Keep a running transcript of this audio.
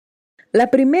La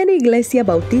Primera Iglesia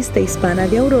Bautista Hispana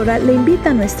de Aurora le invita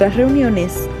a nuestras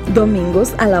reuniones,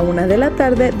 domingos a la 1 de la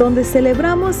tarde, donde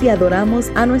celebramos y adoramos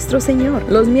a nuestro Señor.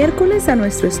 Los miércoles a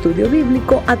nuestro estudio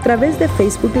bíblico a través de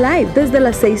Facebook Live desde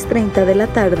las 6:30 de la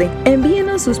tarde.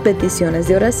 Envíenos sus peticiones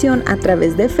de oración a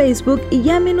través de Facebook y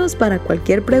llámenos para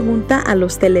cualquier pregunta a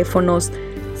los teléfonos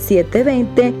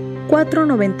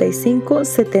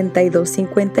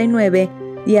 720-495-7259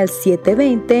 y al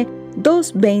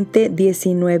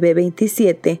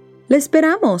 720-220-1927. ¡Le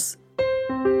esperamos!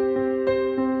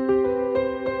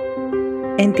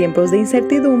 En tiempos de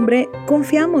incertidumbre,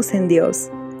 confiamos en Dios.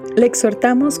 Le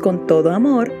exhortamos con todo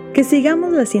amor que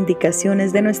sigamos las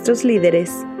indicaciones de nuestros líderes,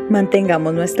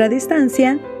 mantengamos nuestra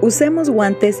distancia, usemos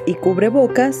guantes y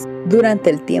cubrebocas durante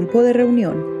el tiempo de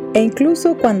reunión e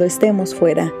incluso cuando estemos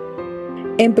fuera.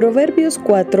 En Proverbios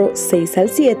 4, 6 al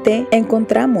 7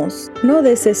 encontramos: no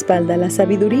des espalda a la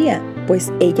sabiduría,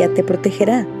 pues ella te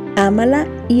protegerá. Ámala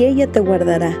y ella te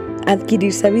guardará.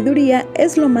 Adquirir sabiduría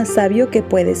es lo más sabio que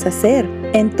puedes hacer.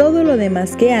 En todo lo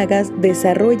demás que hagas,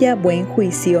 desarrolla buen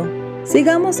juicio.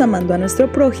 Sigamos amando a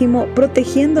nuestro prójimo,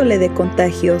 protegiéndole de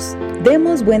contagios.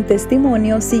 Demos buen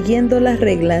testimonio siguiendo las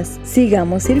reglas.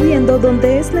 Sigamos sirviendo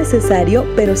donde es necesario,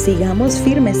 pero sigamos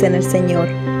firmes en el Señor.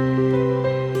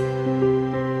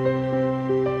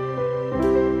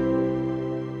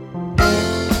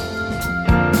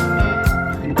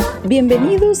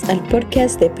 Bienvenidos al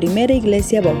podcast de Primera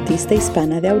Iglesia Bautista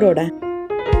Hispana de Aurora.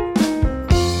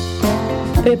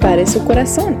 Prepare su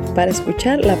corazón para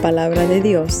escuchar la palabra de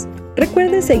Dios.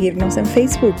 Recuerde seguirnos en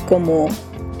Facebook como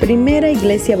Primera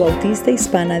Iglesia Bautista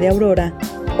Hispana de Aurora.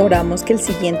 Oramos que el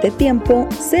siguiente tiempo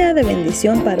sea de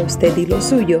bendición para usted y los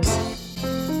suyos.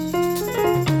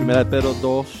 Primera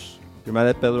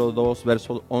de Pedro 2,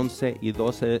 versos 11 y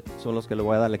 12 son los que le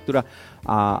voy a dar lectura.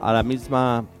 A la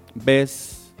misma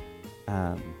vez,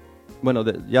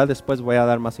 ya después voy a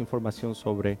dar más información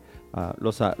sobre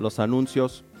los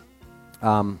anuncios,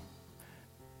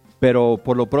 pero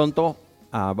por lo pronto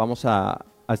vamos a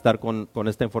estar con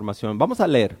esta información. Vamos a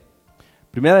leer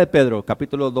Primera de Pedro,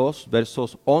 capítulo 2,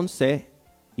 versos 11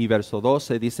 y verso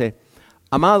 12. Dice: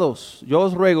 Amados, yo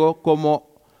os ruego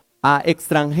como a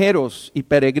extranjeros y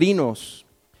peregrinos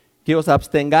que os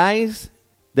abstengáis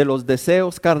de los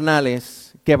deseos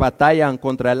carnales que batallan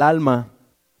contra el alma.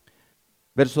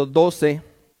 Verso 12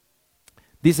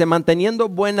 dice: manteniendo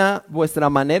buena vuestra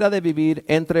manera de vivir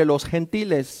entre los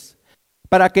gentiles,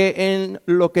 para que en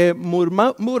lo que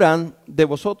murmuran de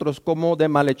vosotros como de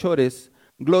malhechores,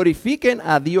 glorifiquen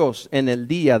a Dios en el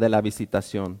día de la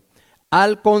visitación,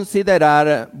 al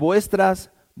considerar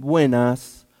vuestras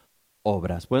buenas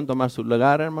obras. ¿Pueden tomar su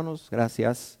lugar, hermanos?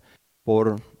 Gracias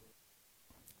por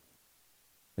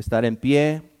estar en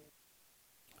pie.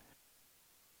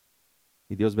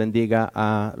 Y Dios bendiga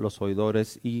a los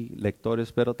oidores y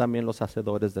lectores, pero también los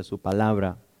hacedores de su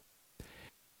palabra.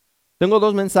 Tengo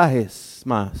 2 mensajes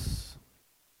más.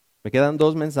 Me quedan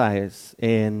 2 mensajes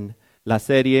en la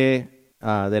serie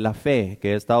de la fe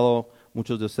que he estado,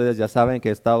 muchos de ustedes ya saben que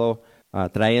he estado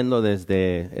trayendo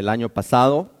desde el año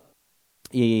pasado.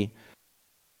 Y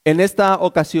en esta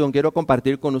ocasión quiero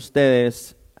compartir con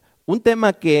ustedes un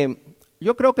tema que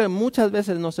yo creo que muchas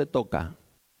veces no se toca.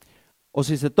 O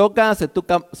si se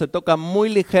toca muy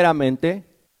ligeramente,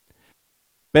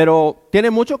 pero tiene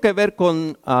mucho que ver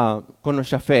con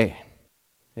nuestra fe.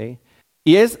 ¿Sí?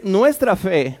 Y es nuestra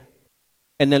fe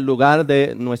en el lugar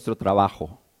de nuestro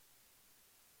trabajo.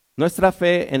 Nuestra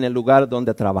fe en el lugar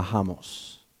donde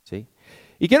trabajamos. ¿Sí?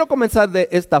 Y quiero comenzar de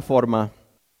esta forma.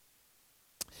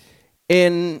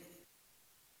 En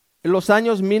los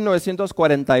años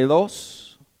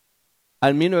 1942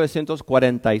 al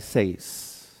 1946.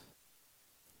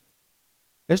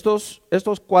 En estos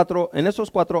 4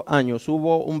 años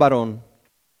hubo un varón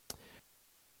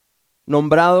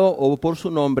nombrado o por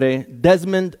su nombre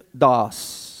Desmond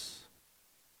Doss.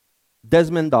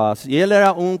 Y él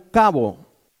era un cabo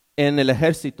en el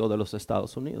ejército de los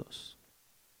Estados Unidos.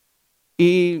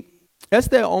 Y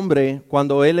este hombre,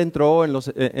 cuando él entró en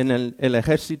el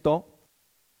ejército,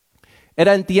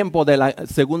 era en tiempo de la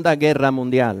Segunda Guerra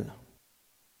Mundial.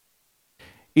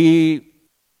 Y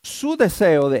su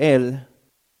deseo de él,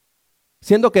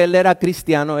 siendo que él era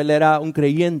cristiano, él era un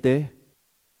creyente,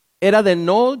 era de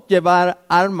no llevar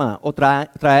arma o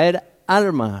traer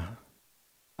arma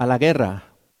a la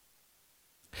guerra.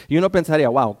 Y uno pensaría,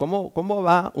 wow, ¿cómo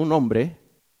va un hombre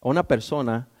o una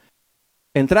persona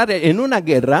entrar en una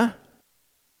guerra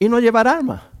y no llevar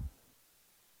arma?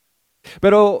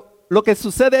 Pero lo que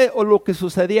sucede o lo que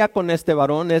sucedía con este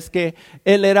varón es que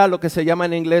él era lo que se llama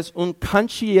en inglés un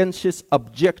conscientious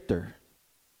objector.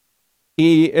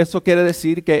 Y eso quiere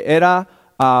decir que era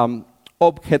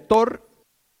objetor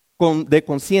de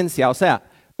conciencia. O sea,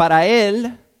 para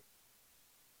él,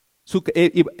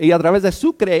 y a través de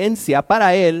su creencia,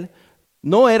 para él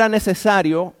no era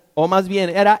necesario, o más bien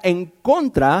era en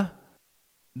contra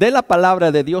de la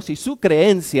palabra de Dios y su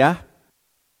creencia,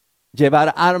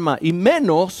 llevar arma y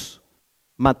menos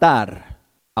matar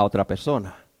a otra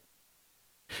persona.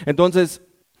 Entonces,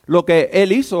 lo que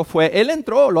él hizo fue, él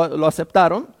entró, lo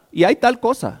aceptaron, y hay tal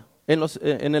cosa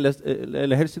en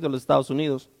el ejército de los Estados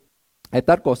Unidos, hay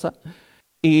tal cosa,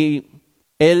 y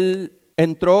él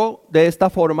entró de esta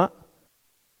forma,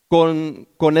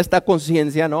 con esta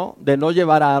conciencia, ¿no?, de no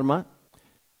llevar arma.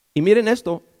 Y miren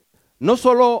esto, no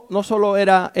solo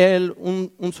era él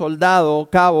un soldado,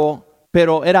 cabo,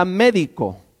 pero era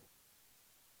médico.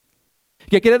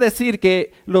 ¿Qué quiere decir?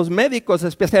 Que los médicos,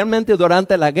 especialmente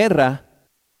durante la guerra,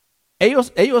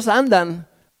 ellos andan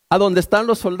a donde están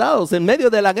los soldados, en medio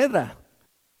de la guerra,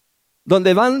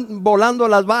 donde van volando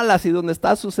las balas y donde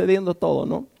está sucediendo todo,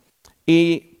 ¿no?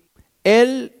 Y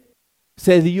él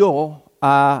se dio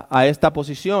a esta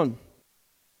posición.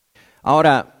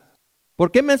 Ahora, ¿por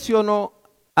qué menciono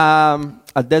a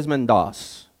Desmond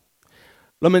Doss?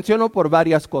 Lo menciono por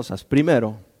varias cosas.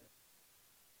 Primero,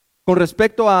 con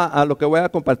respecto a lo que voy a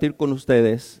compartir con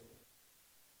ustedes,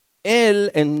 él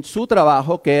en su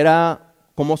trabajo, que era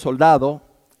como soldado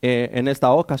en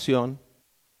esta ocasión,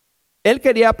 él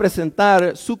quería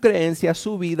presentar su creencia,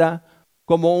 su vida,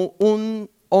 como un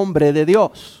hombre de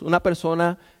Dios, una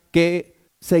persona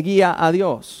que seguía a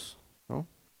Dios, ¿no?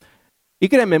 Y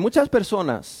créeme, muchas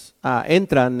personas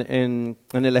entran en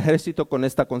el ejército con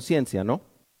esta conciencia, ¿no?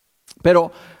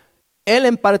 Pero él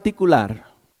en particular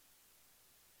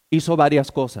hizo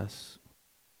varias cosas.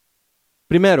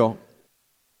 Primero,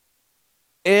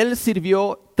 él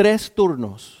sirvió 3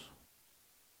 turnos.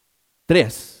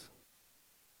 3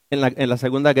 en la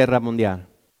Segunda Guerra Mundial.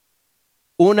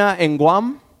 Una en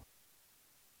Guam,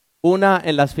 una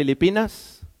en las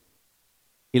Filipinas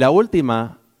y la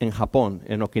última en Japón,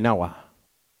 en Okinawa.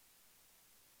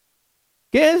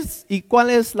 ¿Qué es y cuál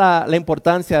es la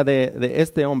importancia de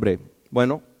este hombre?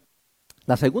 Bueno,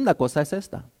 la segunda cosa es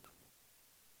esta.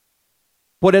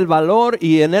 Por el valor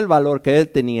y en el valor que él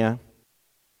tenía,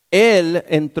 él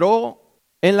entró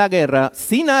en la guerra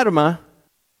sin arma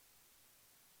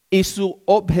y su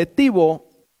objetivo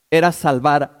era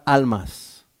salvar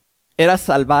almas, era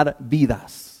salvar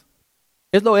vidas.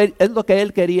 Es lo que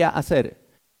él quería hacer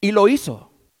y lo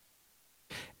hizo.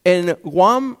 En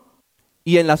Guam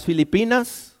y en las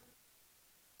Filipinas,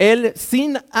 él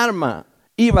sin arma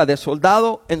iba de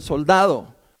soldado en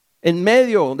soldado, en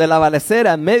medio de la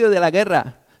balacera, en medio de la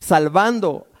guerra,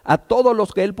 salvando a todos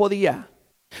los que él podía.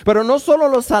 Pero no solo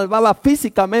los salvaba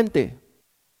físicamente,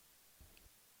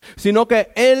 sino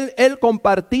que él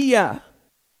compartía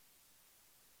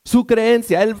su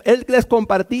creencia, él les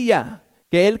compartía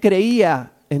que él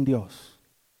creía en Dios,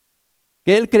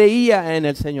 que él creía en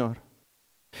el Señor.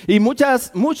 Y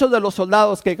muchos de los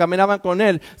soldados que caminaban con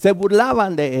él se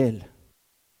burlaban de él,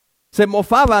 se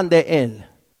mofaban de él.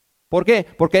 ¿Por qué?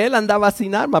 Porque él andaba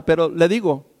sin arma, pero le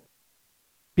digo,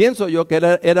 pienso yo que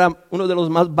era uno de los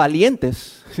más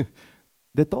valientes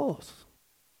de todos.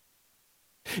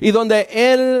 Y donde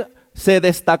él se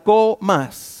destacó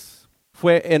más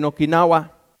fue en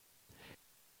Okinawa,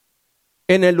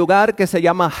 en el lugar que se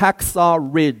llama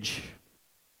Hacksaw Ridge.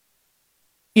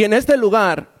 Y en este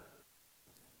lugar,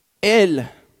 él,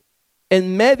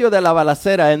 en medio de la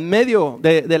balacera, en medio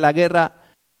de la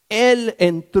guerra, él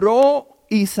entró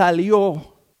y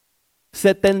salió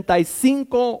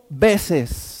 75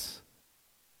 veces,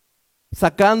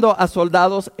 sacando a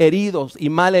soldados heridos y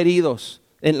mal heridos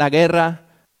en la guerra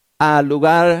al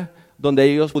lugar donde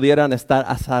ellos pudieran estar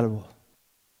a salvo.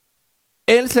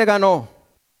 Él se ganó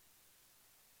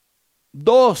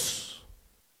 2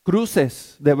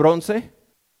 cruces de bronce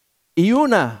y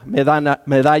una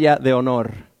medalla de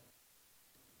honor.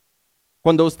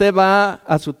 Cuando usted va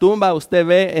a su tumba, usted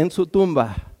ve en su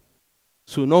tumba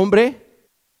su nombre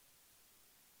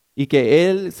y que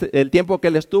él, el tiempo que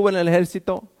él estuvo en el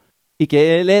ejército, y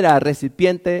que él era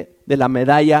recipiente de la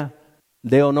medalla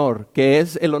de honor, que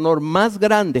es el honor más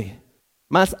grande,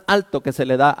 más alto que se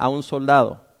le da a un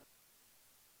soldado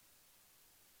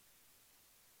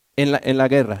en la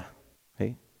guerra,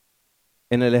 ¿sí?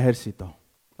 En el ejército.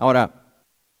 Ahora,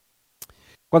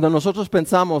 cuando nosotros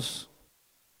pensamos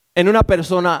en una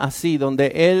persona así, donde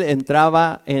él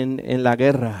entraba en la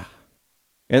guerra,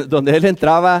 donde él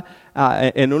entraba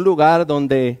en un lugar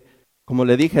donde, como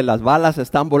le dije, las balas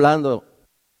están volando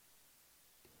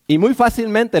y muy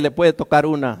fácilmente le puede tocar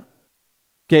una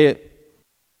que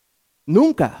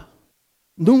nunca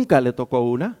nunca le tocó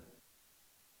una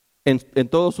en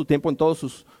todo su tiempo, en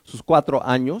todos sus 4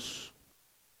 años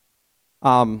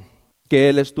que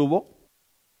él estuvo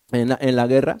en la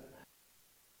guerra.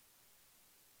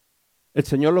 ¿El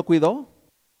Señor lo cuidó?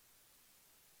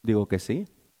 Digo que sí.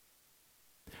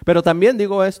 Pero también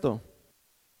digo esto.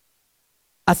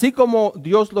 Así como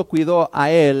Dios lo cuidó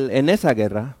a él en esa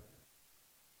guerra,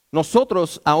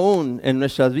 nosotros aún en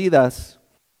nuestras vidas,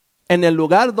 en el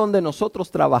lugar donde nosotros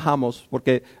trabajamos,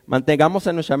 porque mantengamos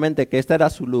en nuestra mente que este era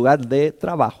su lugar de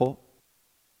trabajo,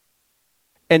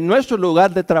 en nuestro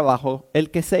lugar de trabajo, el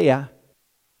que sea,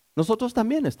 nosotros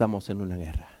también estamos en una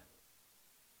guerra.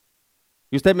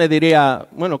 Y usted me diría,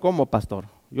 bueno, ¿cómo, pastor?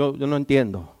 Yo no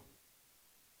entiendo.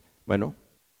 Bueno,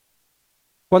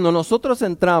 cuando nosotros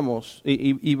entramos,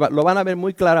 y lo van a ver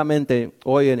muy claramente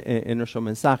hoy en nuestro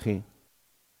mensaje,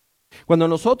 cuando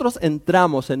nosotros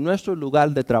entramos en nuestro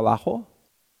lugar de trabajo,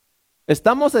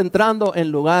 estamos entrando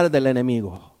en lugar del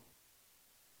enemigo.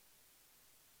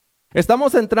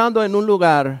 Estamos entrando en un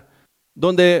lugar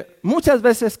donde muchas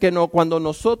veces que no, cuando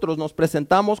nosotros nos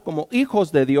presentamos como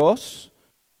hijos de Dios,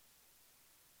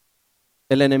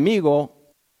 el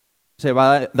enemigo se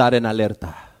va a dar en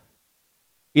alerta.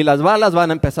 Y las balas van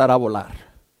a empezar a volar.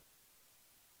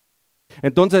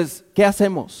 Entonces, ¿qué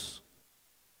hacemos?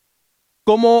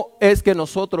 ¿Cómo es que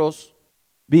nosotros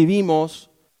vivimos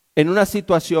en una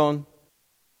situación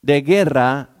de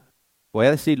guerra, voy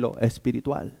a decirlo,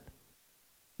 espiritual?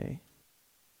 ¿Okay?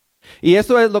 Y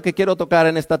eso es lo que quiero tocar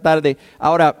en esta tarde.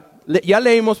 Ahora, ya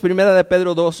leímos Primera de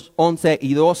Pedro 2, 11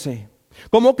 y 12.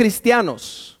 Como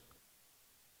cristianos,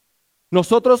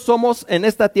 nosotros somos en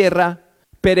esta tierra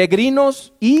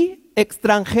peregrinos y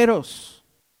extranjeros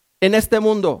en este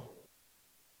mundo.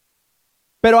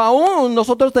 Pero aún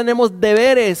nosotros tenemos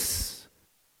deberes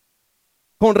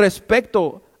con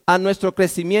respecto a nuestro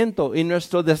crecimiento y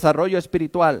nuestro desarrollo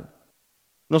espiritual.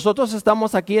 Nosotros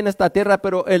estamos aquí en esta tierra,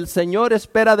 pero el Señor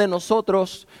espera de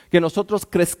nosotros que nosotros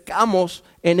crezcamos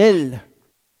en Él.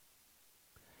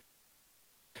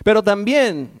 Pero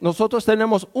también nosotros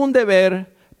tenemos un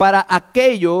deber para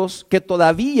aquellos que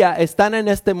todavía están en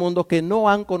este mundo que no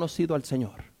han conocido al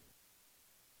Señor.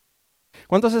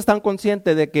 ¿Cuántos están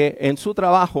conscientes de que en su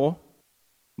trabajo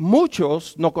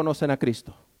muchos no conocen a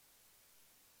Cristo?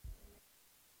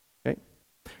 ¿Okay?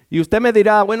 Y usted me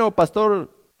dirá, bueno,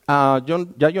 pastor,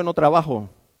 yo no trabajo,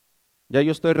 ya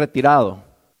yo estoy retirado.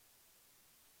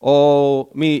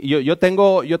 O yo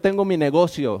tengo mi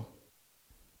negocio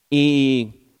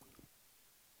y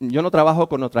yo no trabajo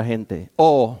con otra gente.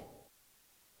 O,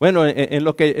 bueno, en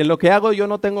lo que hago yo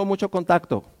no tengo mucho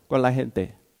contacto con la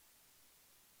gente.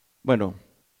 Bueno,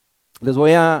 les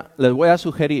voy a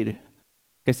sugerir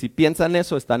que si piensan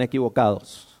eso están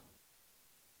equivocados.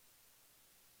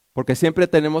 Porque siempre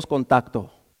tenemos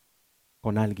contacto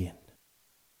con alguien.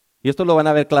 Y esto lo van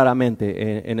a ver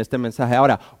claramente en este mensaje.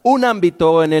 Ahora, un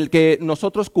ámbito en el que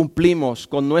nosotros cumplimos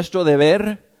con nuestro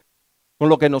deber, con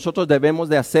lo que nosotros debemos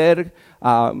de hacer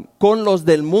con los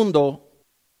del mundo,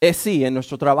 es sí, en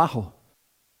nuestro trabajo.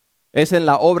 Es en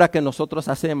la obra que nosotros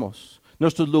hacemos,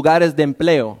 nuestros lugares de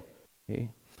empleo, ¿sí?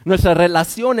 Nuestras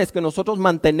relaciones que nosotros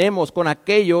mantenemos con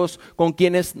aquellos con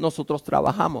quienes nosotros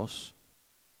trabajamos,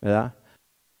 ¿verdad?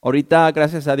 Ahorita,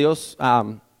 gracias a Dios,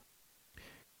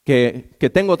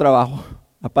 que tengo trabajo,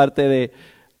 aparte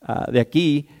de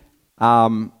aquí,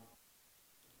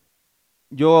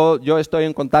 yo estoy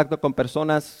en contacto con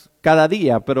personas cada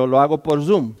día, pero lo hago por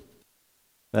Zoom,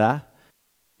 ¿verdad?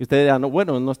 Y ustedes dirán, no,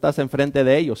 bueno, no estás enfrente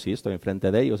de ellos. Sí, estoy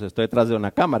enfrente de ellos, estoy detrás de una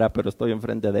cámara, pero estoy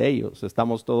enfrente de ellos,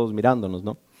 estamos todos mirándonos,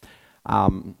 ¿no?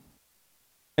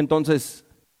 Entonces,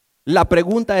 la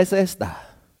pregunta es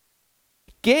esta.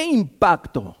 ¿Qué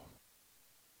impacto?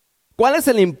 ¿Cuál es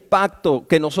el impacto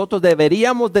que nosotros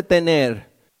deberíamos de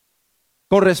tener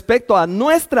con respecto a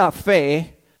nuestra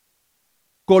fe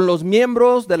con los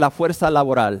miembros de la fuerza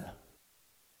laboral?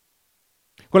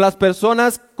 Con las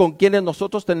personas con quienes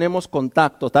nosotros tenemos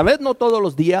contacto. Tal vez no todos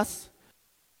los días,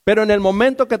 pero en el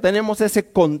momento que tenemos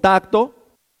ese contacto,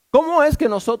 ¿cómo es que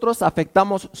nosotros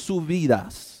afectamos sus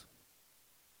vidas?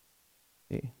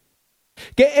 ¿Sí?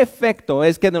 ¿Qué efecto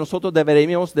es que nosotros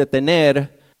deberíamos de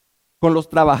tener con los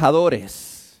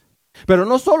trabajadores? Pero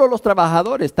no solo los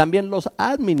trabajadores, también los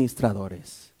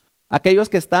administradores. Aquellos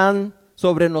que están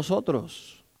sobre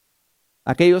nosotros.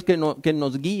 Aquellos que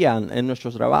nos guían en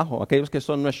nuestro trabajo, aquellos que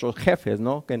son nuestros jefes,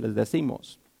 ¿no? Que les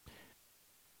decimos.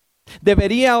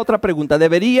 Otra pregunta,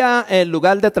 ¿debería el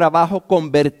lugar de trabajo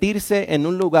convertirse en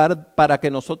un lugar para que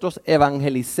nosotros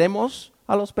evangelicemos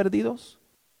a los perdidos?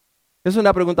 Es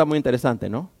una pregunta muy interesante,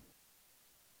 ¿no?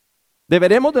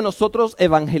 ¿Deberemos de nosotros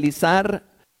evangelizar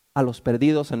a los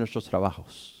perdidos en nuestros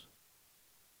trabajos.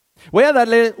 Voy a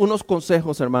darle unos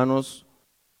consejos, hermanos,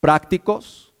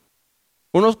 prácticos,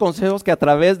 unos consejos que a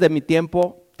través de mi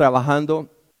tiempo trabajando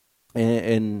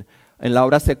en la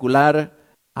obra secular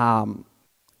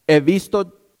he visto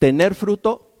tener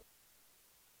fruto,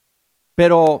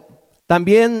 pero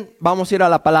también vamos a ir a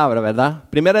la palabra, ¿verdad?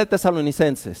 Primera de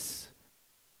Tesalonicenses,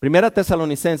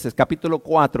 capítulo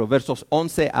 4, versos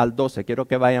 11 al 12. Quiero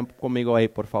que vayan conmigo ahí,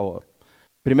 por favor.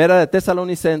 Primera de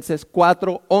Tesalonicenses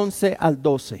 4, 11 al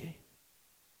 12.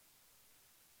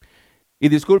 Y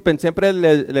disculpen, siempre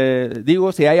le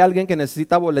digo, si hay alguien que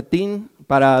necesita boletín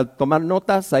para tomar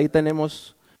notas, ahí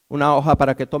tenemos una hoja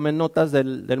para que tomen notas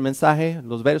del mensaje,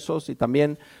 los versos, y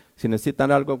también si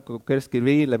necesitan algo que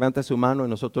escribir, levante su mano y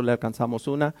nosotros le alcanzamos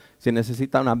una. Si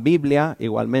necesita una Biblia,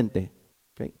 igualmente.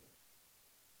 Okay.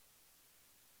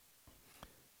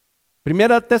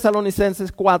 Primera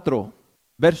Tesalonicenses 4,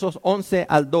 versos 11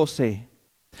 al 12.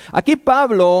 Aquí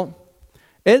Pablo,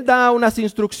 él da unas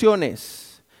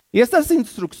instrucciones. Y estas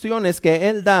instrucciones que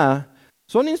él da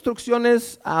son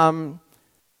instrucciones, en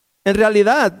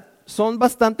realidad, son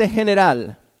bastante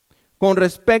general con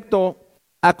respecto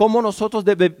a cómo nosotros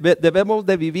debemos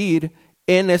de vivir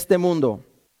en este mundo.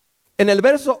 En el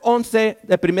verso 11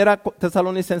 de Primera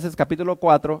Tesalonicenses capítulo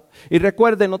 4, y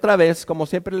recuerden otra vez, como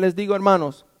siempre les digo,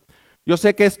 hermanos, yo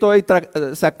sé que estoy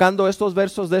sacando estos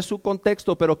versos de su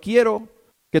contexto, pero quiero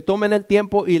que tomen el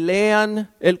tiempo y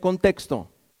lean el contexto,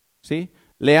 ¿sí?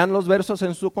 Lean los versos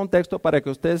en su contexto para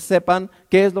que ustedes sepan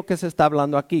qué es lo que se está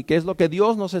hablando aquí, qué es lo que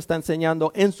Dios nos está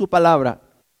enseñando en su palabra.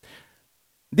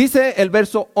 Dice el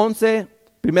verso 11,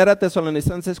 Primera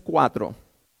Tesalonicenses 4.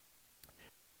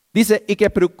 Dice, y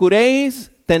que procuréis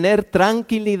tener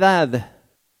tranquilidad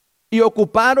y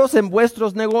ocuparos en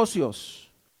vuestros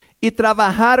negocios y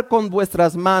trabajar con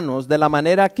vuestras manos de la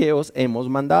manera que os hemos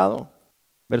mandado.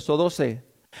 Verso 12.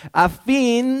 A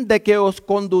fin de que os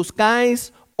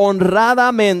conduzcáis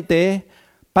honradamente,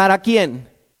 ¿para quién?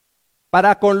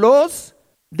 Para con los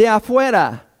de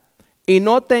afuera, y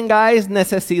no tengáis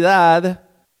necesidad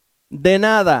de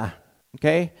nada.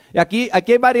 ¿Okay? Y aquí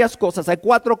hay varias cosas, hay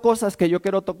 4 cosas que yo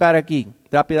quiero tocar aquí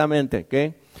rápidamente.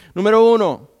 ¿Okay? Número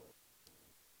 1,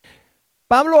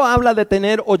 Pablo habla de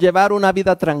tener o llevar una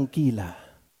vida tranquila.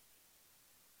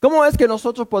 ¿Cómo es que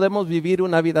nosotros podemos vivir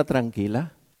una vida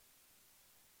tranquila?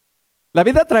 La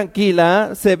vida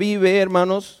tranquila se vive,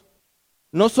 hermanos,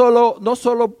 no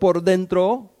solo por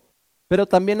dentro, pero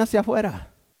también hacia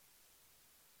afuera,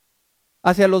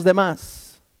 hacia los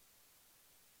demás.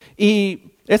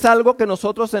 Y es algo que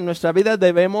nosotros en nuestra vida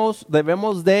debemos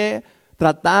de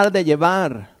tratar de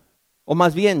llevar, o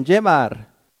más bien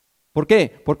llevar. ¿Por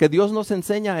qué? Porque Dios nos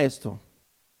enseña esto,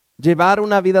 llevar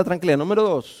una vida tranquila. Número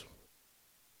 2,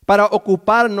 para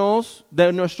ocuparnos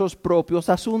de nuestros propios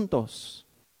asuntos.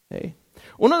 ¿Sí?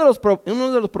 Uno de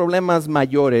los problemas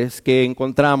mayores que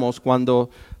encontramos cuando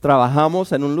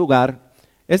trabajamos en un lugar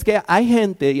es que hay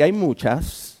gente, y hay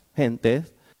muchas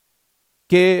gentes,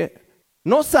 que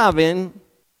no saben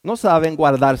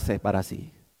guardarse para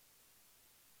sí.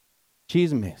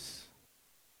 Chismes,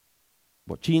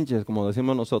 bochinches, como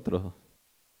decimos nosotros,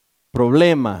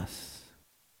 problemas,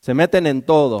 se meten en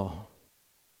todo,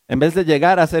 en vez de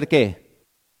llegar a hacer ¿qué?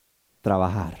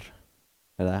 Trabajar,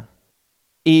 ¿verdad?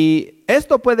 Y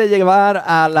esto puede llevar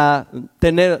a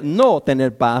no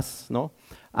tener paz, ¿no?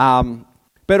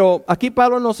 Pero aquí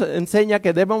Pablo nos enseña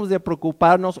que debemos de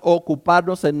preocuparnos o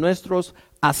ocuparnos en nuestros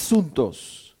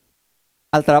asuntos.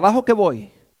 Al trabajo que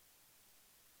voy,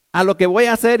 a lo que voy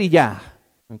a hacer y ya.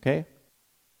 ¿Okay?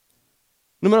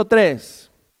 Número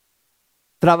 3,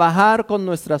 trabajar con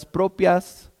nuestras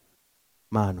propias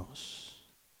manos.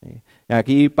 ¿Sí?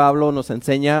 Aquí Pablo nos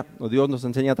enseña, o Dios nos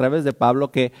enseña a través de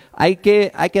Pablo, que hay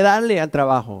que darle al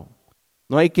trabajo.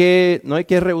 No hay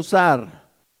que rehusar,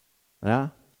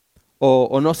 ¿verdad?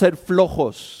 O no ser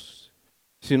flojos,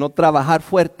 sino trabajar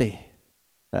fuerte,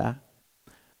 ¿verdad?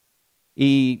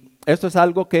 Y esto es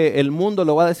algo que el mundo,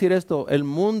 le voy a decir esto, el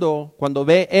mundo cuando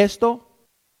ve esto,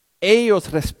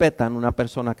 ellos respetan a una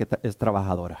persona que es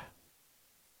trabajadora.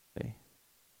 ¿Sí?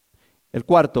 El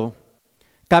 4,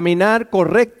 caminar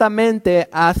correctamente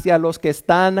hacia los que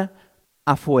están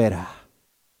afuera.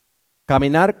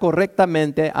 Caminar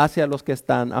correctamente hacia los que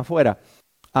están afuera.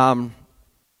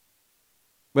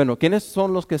 Bueno, ¿quiénes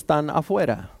son los que están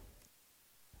afuera?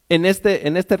 En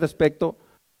este respecto,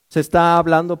 se está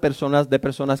hablando de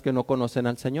personas que no conocen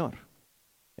al Señor.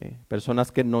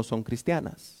 Personas que no son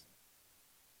cristianas.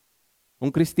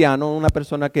 Un cristiano, una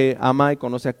persona que ama y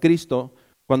conoce a Cristo,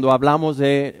 cuando hablamos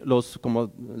de los, como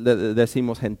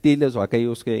decimos, gentiles o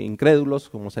aquellos que incrédulos,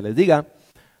 como se les diga,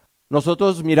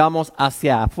 nosotros miramos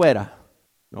hacia afuera,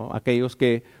 ¿no? Aquellos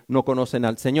que no conocen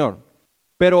al Señor.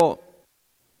 Pero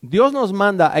Dios nos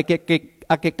manda a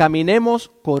que caminemos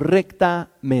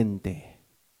correctamente.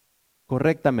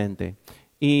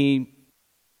 Y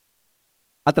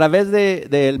a través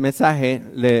del mensaje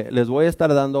les voy a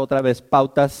estar dando otra vez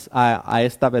pautas a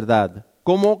esta verdad.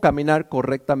 Cómo caminar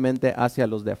correctamente hacia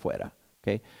los de afuera.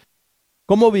 ¿Okay?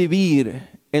 Cómo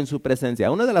vivir en su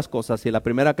presencia. Una de las cosas, y la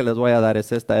primera que les voy a dar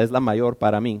es esta, es la mayor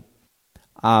para mí.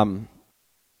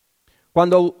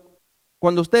 Cuando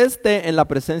usted esté en la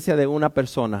presencia de una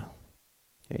persona,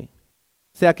 ¿okay?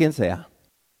 Sea quien sea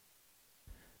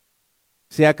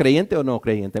creyente o no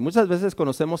creyente. Muchas veces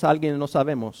conocemos a alguien y no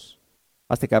sabemos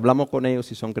hasta que hablamos con ellos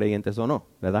si son creyentes o no,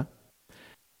 ¿verdad?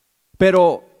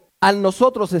 Pero al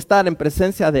nosotros estar en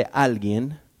presencia de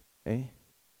alguien, ¿okay?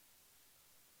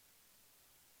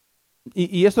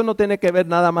 Y eso no tiene que ver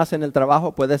nada más en el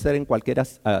trabajo, puede ser en cualquier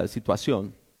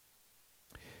situación.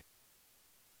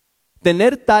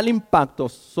 Tener tal impacto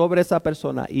sobre esa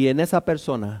persona y en esa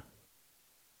persona,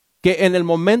 que en el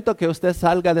momento que usted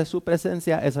salga de su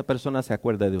presencia, esa persona se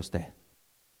acuerde de usted.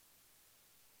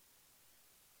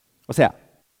 O sea,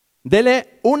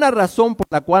 dele una razón por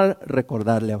la cual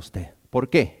recordarle a usted. ¿Por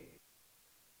qué?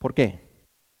 ¿Por qué?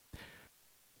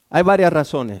 Hay varias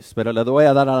razones, pero le voy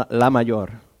a dar la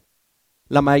mayor.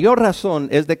 La mayor razón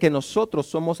es de que nosotros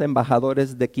somos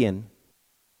embajadores ¿de quién?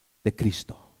 De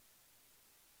Cristo.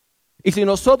 Y si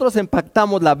nosotros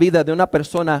impactamos la vida de una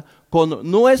persona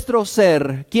con nuestro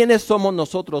ser, ¿quiénes somos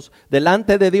nosotros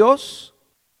delante de Dios?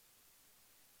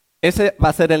 Ese va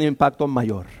a ser el impacto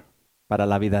mayor para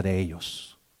la vida de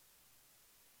ellos.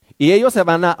 Y ellos se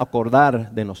van a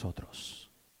acordar de nosotros.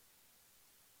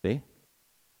 ¿Sí?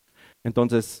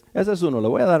 Entonces, ese es uno, le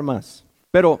voy a dar más.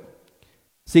 Pero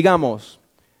sigamos.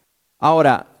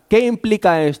 Ahora, ¿qué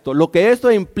implica esto? Lo que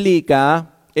esto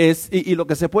implica es, y lo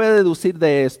que se puede deducir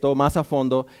de esto más a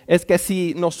fondo, es que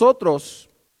si nosotros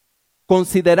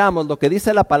consideramos lo que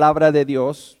dice la palabra de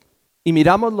Dios y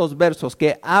miramos los versos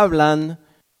que hablan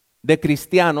de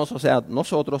cristianos, o sea,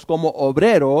 nosotros como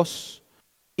obreros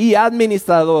y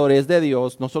administradores de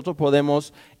Dios, nosotros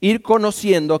podemos ir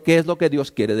conociendo qué es lo que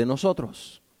Dios quiere de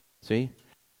nosotros. ¿Sí?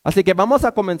 Así que vamos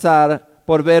a comenzar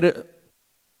por ver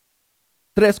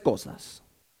tres cosas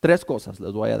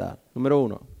les voy a dar. Número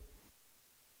 1,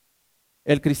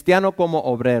 el cristiano como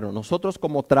obrero, nosotros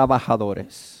como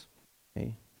trabajadores.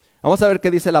 ¿Sí? Vamos a ver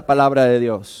qué dice la palabra de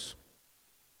Dios.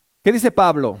 ¿Qué dice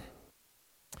Pablo?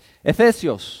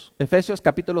 Efesios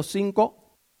capítulo 5.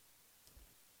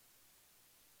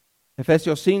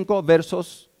 Efesios 6,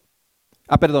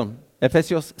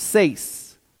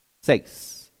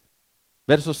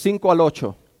 versos 5 al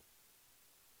 8.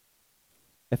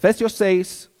 Efesios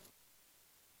 6,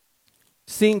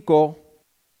 5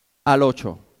 al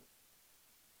 8.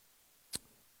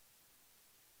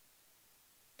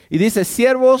 Y dice: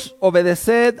 siervos,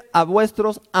 obedeced a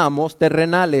vuestros amos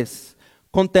terrenales,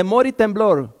 con temor y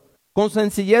temblor, con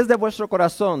sencillez de vuestro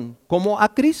corazón, como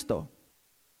a Cristo,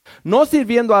 no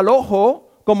sirviendo al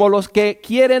ojo como los que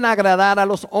quieren agradar a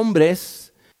los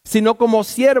hombres, sino como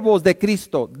siervos de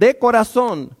Cristo, de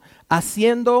corazón,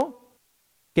 haciendo,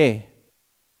 ¿qué?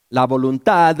 La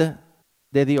voluntad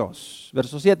de Dios.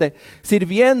 Verso 7,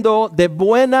 sirviendo de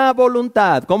buena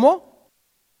voluntad. ¿Cómo?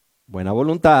 Buena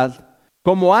voluntad.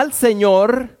 Como al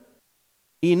Señor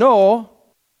y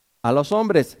no a los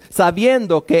hombres,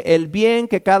 sabiendo que el bien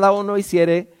que cada uno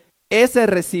hiciere, ese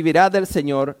recibirá del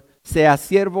Señor, sea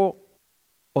siervo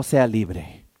o sea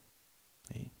libre.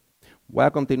 Voy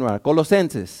a continuar.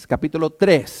 Colosenses capítulo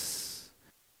 3.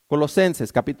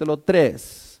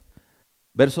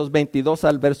 Versos 22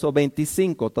 al verso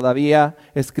 25, todavía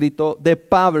escrito de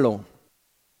Pablo.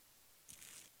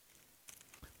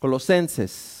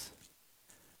 Colosenses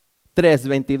 3,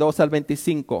 22 al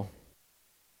 25.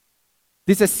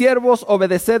 Dice: siervos,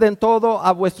 obedeced en todo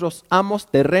a vuestros amos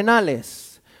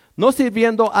terrenales, no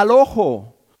sirviendo al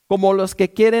ojo, como los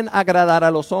que quieren agradar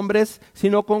a los hombres,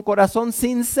 sino con corazón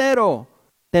sincero,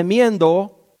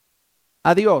 temiendo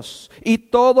a Dios. Y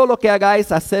todo lo que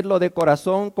hagáis, hacedlo de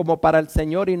corazón como para el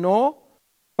Señor y no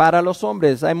para los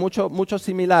hombres. Hay mucho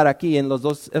similar aquí en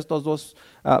estos dos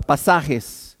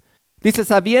pasajes. Dice: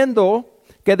 sabiendo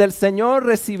que del Señor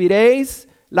recibiréis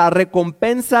la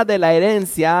recompensa de la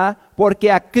herencia,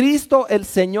 porque a Cristo el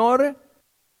Señor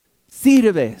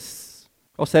sirves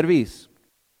o servís.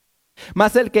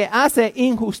 Mas el que hace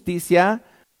injusticia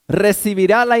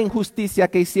recibirá la injusticia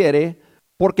que hiciere,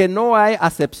 porque no hay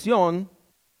acepción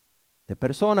de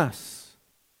personas.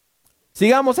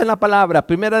 Sigamos en la palabra.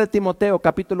 Primera de Timoteo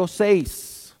capítulo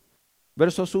 6,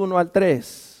 versos 1 al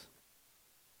 3.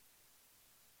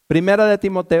 Primera de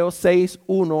Timoteo 6,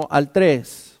 1 al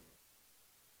 3.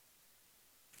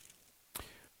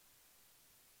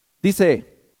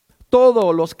 Dice,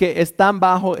 todos los que están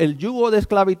bajo el yugo de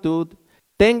esclavitud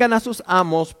tengan a sus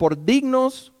amos por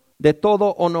dignos de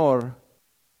todo honor,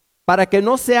 para que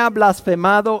no sea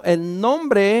blasfemado el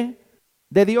nombre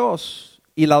de Dios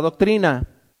y la doctrina.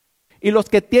 Y los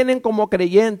que tienen como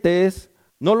creyentes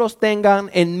no los tengan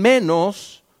en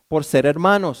menos por ser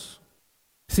hermanos,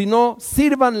 sino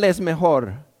sírvanles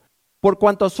mejor, por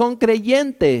cuanto son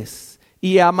creyentes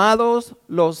y amados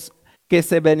los que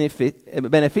se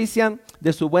benefician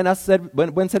de su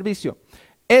buen servicio.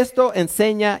 Esto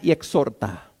enseña y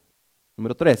exhorta.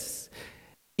 Número 3.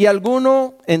 Y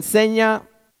alguno enseña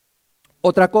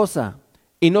otra cosa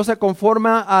y no se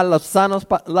conforma a las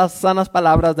sanas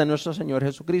palabras de nuestro Señor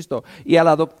Jesucristo y a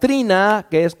la doctrina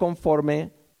que es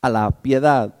conforme a la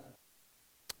piedad.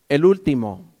 El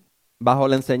último, bajo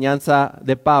la enseñanza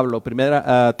de Pablo,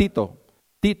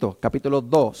 Tito capítulo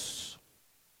 2.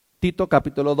 Tito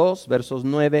capítulo 2, versos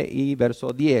 9 y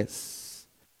verso 10.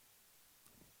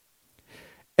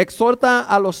 Exhorta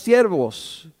a los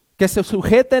siervos que se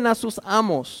sujeten a sus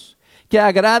amos, que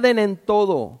agraden en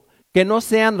todo, que no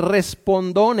sean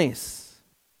respondones,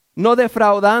 no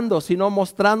defraudando, sino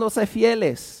mostrándose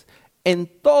fieles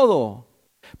en todo,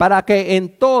 para que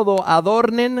en todo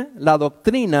adornen la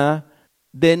doctrina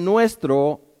de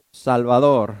nuestro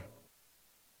Salvador.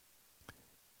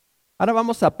 Ahora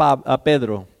vamos a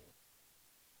Pedro.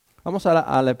 Vamos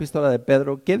a la epístola de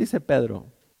Pedro. ¿Qué dice Pedro?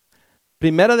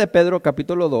 Primera de Pedro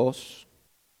capítulo 2,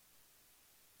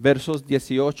 versos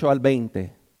 18 al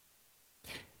 20.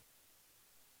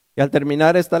 Y al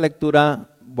terminar esta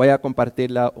lectura voy a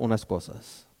compartirle unas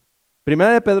cosas.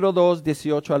 Primera de Pedro 2,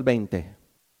 18 al 20.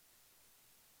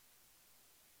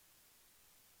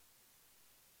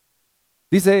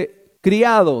 Dice,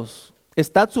 criados,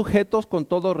 estad sujetos con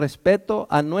todo respeto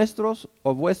a nuestros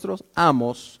o vuestros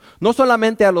amos, no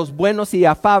solamente a los buenos y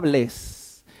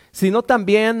afables, sino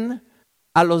también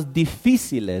a los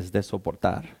difíciles de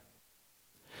soportar.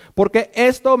 Porque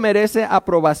esto merece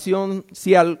aprobación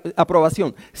si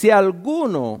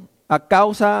alguno, a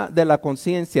causa de la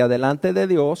conciencia delante de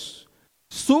Dios,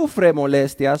 sufre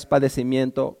molestias,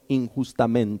 padecimiento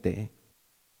injustamente.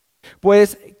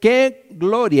 Pues, ¿qué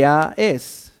gloria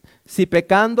es si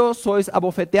pecando sois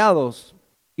abofeteados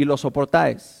y lo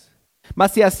soportáis?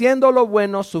 Mas si haciendo lo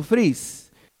bueno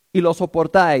sufrís y lo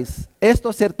soportáis,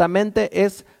 esto ciertamente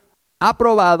es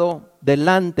aprobado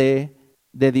delante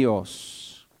de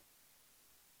Dios.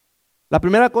 La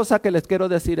primera cosa que les quiero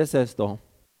decir es esto.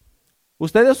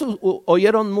 Ustedes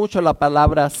oyeron mucho la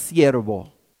palabra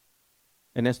siervo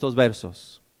en estos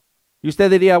versos. Y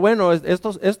usted diría, bueno,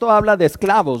 esto habla de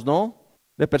esclavos, ¿no?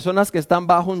 De personas que están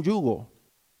bajo un yugo.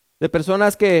 De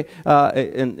personas que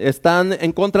están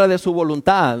en contra de su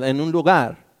voluntad en un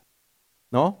lugar.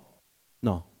 ¿No?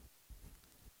 No.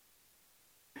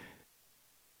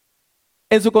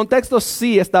 En su contexto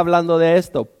sí está hablando de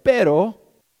esto, pero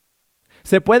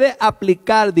se puede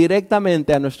aplicar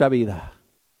directamente a nuestra vida.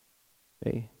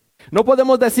 ¿Sí? No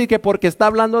podemos decir que porque está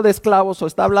hablando de esclavos o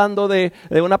está hablando de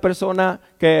una persona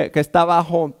que está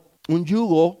bajo un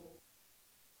yugo,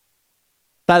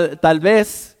 tal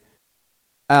vez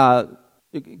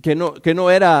que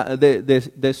no era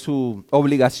de su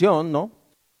obligación, ¿no?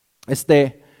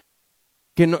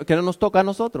 Que no nos toca a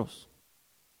nosotros.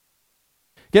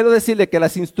 Quiero decirle que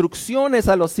las instrucciones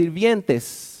a los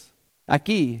sirvientes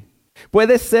aquí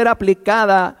puede ser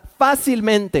aplicada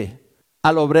fácilmente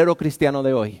al obrero cristiano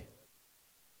de hoy.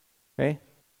 ¿Okay?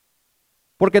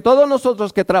 Porque todos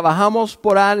nosotros que trabajamos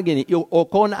por alguien o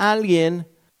con alguien,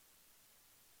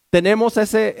 tenemos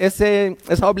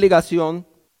esa obligación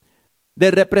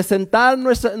de representar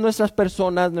nuestras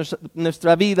personas,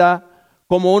 nuestra vida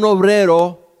como un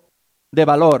obrero de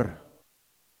valor.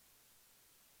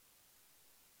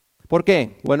 ¿Por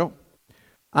qué? Bueno,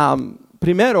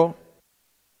 primero,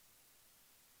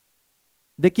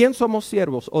 ¿de quién somos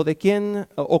siervos? ¿O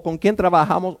con quién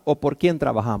trabajamos o por quién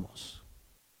trabajamos?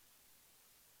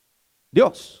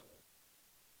 Dios.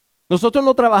 Nosotros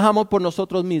no trabajamos por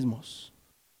nosotros mismos.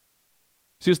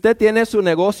 Si usted tiene su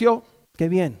negocio, qué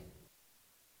bien.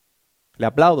 Le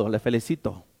aplaudo, le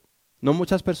felicito. No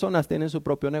muchas personas tienen su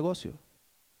propio negocio.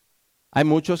 Hay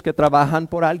muchos que trabajan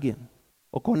por alguien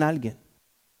o con alguien.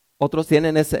 Otros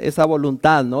tienen esa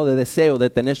voluntad, ¿no? De deseo de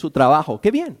tener su trabajo.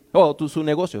 ¡Qué bien! Su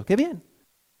negocio. ¡Qué bien!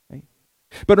 ¿Sí?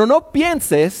 Pero no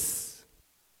pienses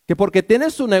que porque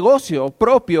tienes su negocio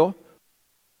propio,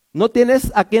 no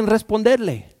tienes a quién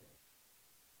responderle.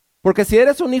 Porque si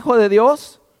eres un hijo de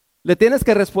Dios, le tienes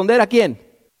que responder ¿a quién?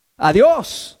 A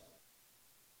Dios.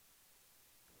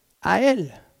 a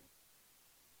Él.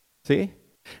 ¿Sí?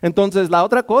 Entonces, la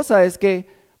otra cosa es que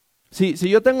si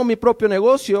yo tengo mi propio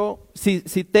negocio,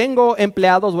 si tengo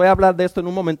empleados, voy a hablar de esto en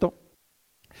un momento,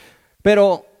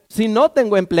 pero si no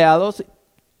tengo empleados,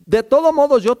 de todos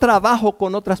modos yo trabajo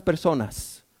con otras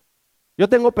personas. Yo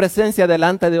tengo presencia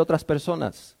delante de otras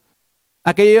personas.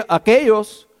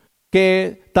 Aquellos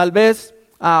que tal vez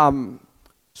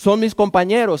son mis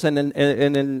compañeros en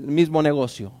el mismo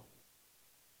negocio.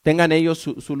 Tengan ellos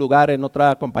su lugar en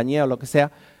otra compañía o lo que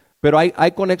sea, pero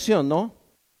hay conexión, ¿no?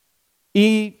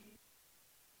 Y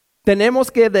tenemos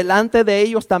que delante de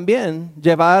ellos también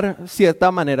llevar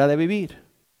cierta manera de vivir,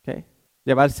 ¿okay?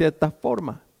 Llevar cierta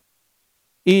forma.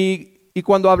 Y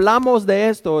cuando hablamos de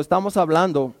esto, estamos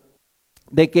hablando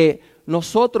de que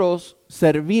nosotros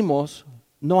servimos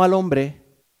no al hombre,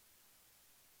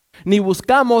 ni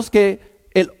buscamos que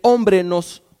el hombre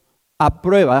nos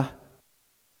aprueba,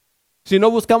 sino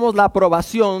buscamos la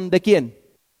aprobación ¿de quién?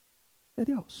 De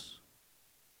Dios.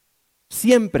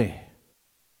 Siempre.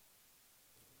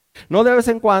 No de vez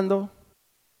en cuando,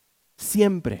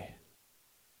 siempre.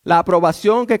 La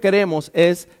aprobación que queremos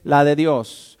es la de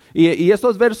Dios. Y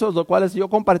estos versos, los cuales yo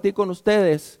compartí con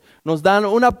ustedes, nos dan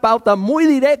una pauta muy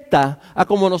directa a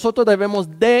cómo nosotros debemos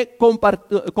de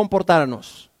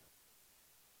comportarnos.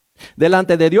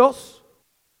 Delante de Dios,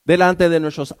 delante de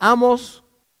nuestros amos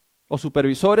o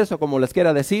supervisores o como les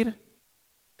quiera decir,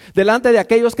 delante de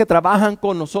aquellos que trabajan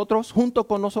con nosotros, junto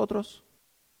con nosotros.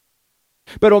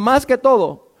 Pero más que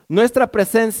todo, nuestra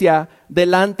presencia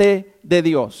delante de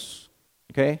Dios.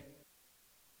 ¿Okay?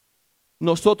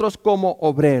 Nosotros como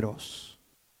obreros.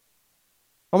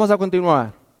 Vamos a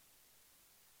continuar.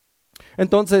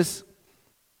 Entonces,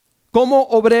 como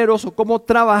obreros o como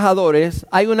trabajadores,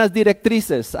 hay unas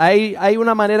directrices, hay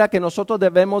una manera que nosotros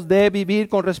debemos de vivir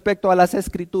con respecto a las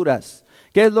Escrituras.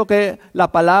 ¿Qué es lo que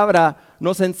la palabra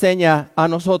nos enseña a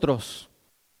nosotros?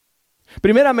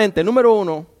 Primeramente, número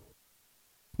 1,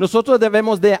 nosotros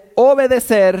debemos de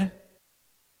obedecer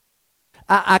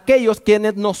a aquellos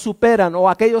quienes nos superan o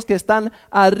aquellos que están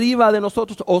arriba de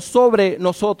nosotros o sobre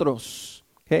nosotros.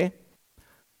 ¿Okay?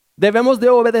 Debemos de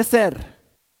obedecer.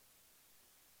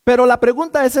 Pero la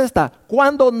pregunta es esta: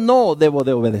 ¿cuándo no debo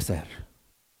de obedecer?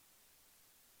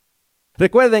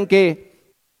 Recuerden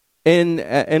que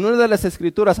en una de las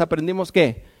escrituras aprendimos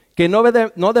que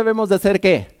no debemos de ser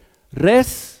 ¿qué?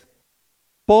 Respondones.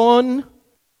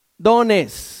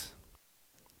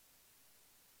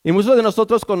 Y muchos de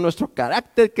nosotros con nuestro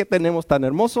carácter que tenemos tan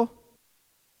hermoso,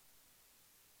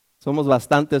 somos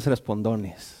bastantes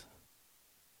respondones.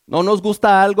 No nos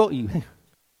gusta algo y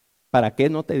 ¿para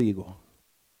qué no te digo?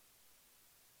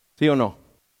 ¿Sí o no?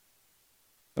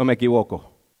 ¿O me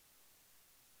equivoco?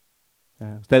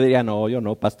 Usted diría, no, yo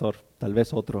no, pastor, tal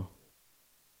vez otro.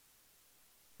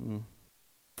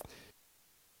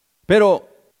 Pero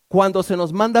cuando se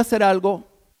nos manda hacer algo,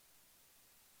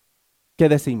 ¿qué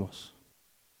decimos?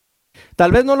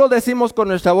 Tal vez no lo decimos con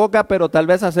nuestra boca, pero tal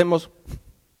vez hacemos,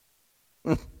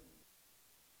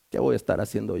 ¿qué voy a estar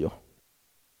haciendo yo?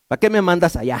 ¿Para qué me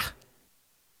mandas allá?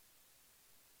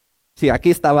 Si aquí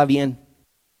estaba bien.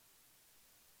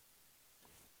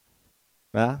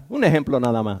 ¿Verdad? Un ejemplo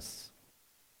nada más.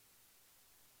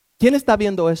 ¿Quién está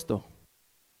viendo esto?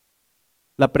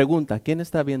 La pregunta, ¿quién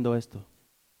está viendo esto?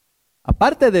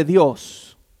 Aparte de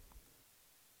Dios,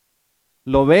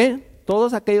 lo ve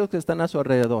todos aquellos que están a su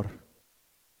alrededor.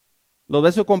 Lo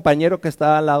ve su compañero que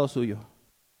está al lado suyo.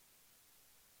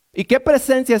 ¿Y qué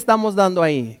presencia estamos dando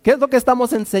ahí? ¿Qué es lo que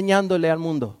estamos enseñándole al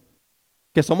mundo?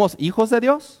 ¿Que somos hijos de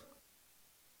Dios?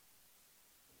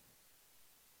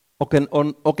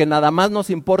 ¿O que nada más nos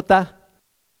importa?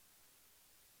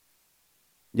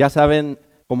 Ya saben,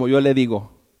 como yo le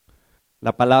digo,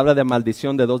 la palabra de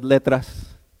maldición de 2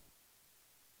 letras,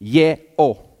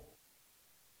 Y-O,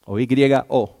 o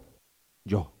Y-O,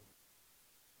 yo.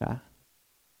 ¿Ah?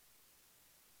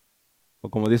 O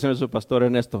como dice nuestro pastor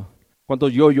Ernesto,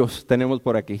 ¿cuántos yoyos tenemos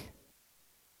por aquí?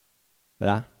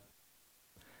 ¿Verdad?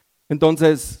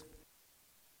 Entonces,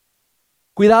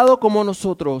 cuidado como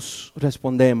nosotros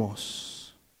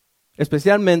respondemos,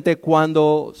 especialmente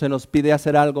cuando se nos pide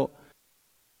hacer algo.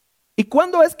 ¿Y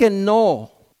cuándo es que no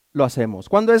lo hacemos?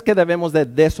 ¿Cuándo es que debemos de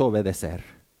desobedecer?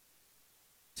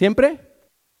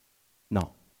 ¿Siempre?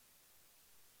 No.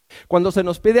 Cuando se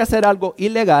nos pide hacer algo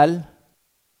ilegal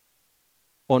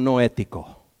o no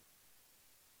ético.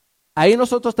 Ahí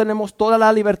nosotros tenemos toda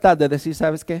la libertad de decir,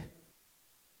 ¿sabes qué?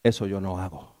 Eso yo no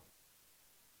hago.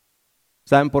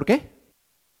 ¿Saben por qué?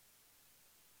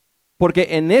 Porque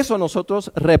en eso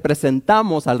nosotros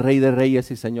representamos al Rey de Reyes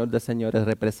y Señor de Señores,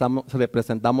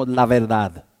 representamos la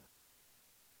verdad.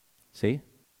 ¿Sí?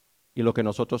 y lo que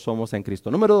nosotros somos en Cristo.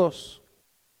 Número 2,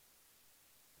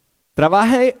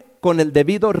 trabaje con el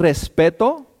debido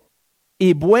respeto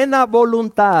y buena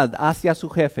voluntad hacia su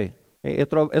jefe.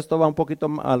 Esto va un poquito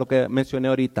a lo que mencioné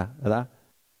ahorita, ¿verdad?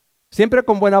 Siempre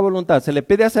con buena voluntad. Se le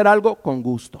pide hacer algo con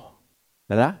gusto,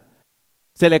 ¿verdad?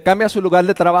 Se le cambia su lugar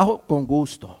de trabajo con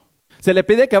gusto. Se le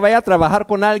pide que vaya a trabajar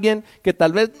con alguien que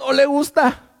tal vez no le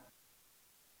gusta,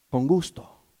 con gusto.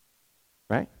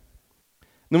 Right?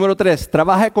 Número 3,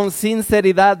 trabaje con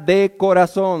sinceridad de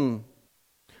corazón,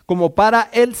 como para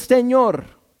el Señor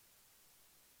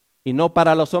y no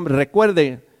para los hombres.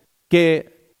 Recuerde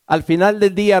que al final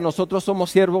del día nosotros somos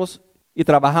siervos y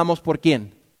trabajamos ¿por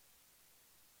quién?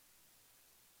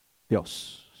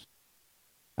 Dios.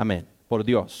 Amén. Por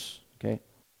Dios. Okay.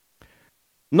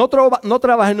 No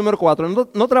trabaje, número 4,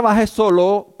 no trabaje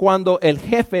solo cuando el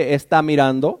jefe está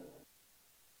mirando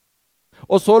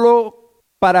o solo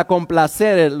para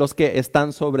complacer a los que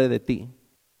están sobre de ti.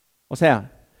 O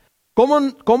sea,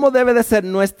 ¿cómo debe de ser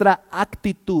nuestra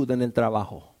actitud en el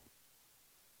trabajo?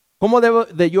 ¿Cómo debo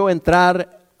de yo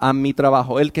entrar a mi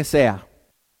trabajo? El que sea.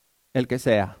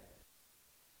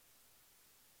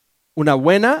 Una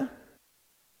buena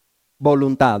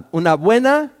voluntad, una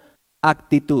buena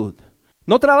actitud.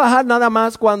 No trabajar nada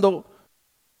más cuando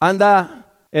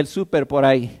anda el súper por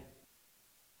ahí.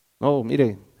 No,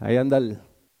 mire, ahí anda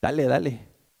dale.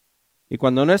 Y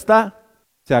cuando no está,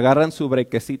 se agarran su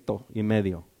brequecito y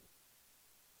medio.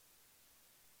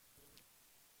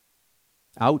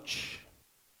 Ouch.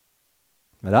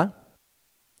 ¿Verdad?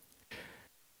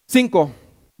 5,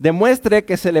 demuestre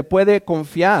que se le puede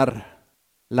confiar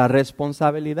la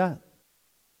responsabilidad.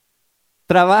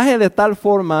 Trabaje de tal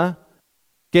forma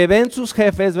que ven sus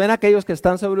jefes, ven aquellos que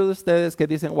están sobre ustedes que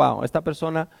dicen, wow, esta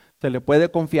persona se le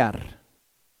puede confiar.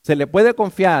 Se le puede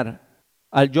confiar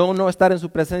al yo no estar en su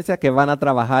presencia que van a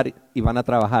trabajar y van a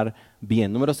trabajar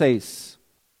bien. Número 6,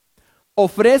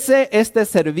 ofrece este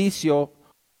servicio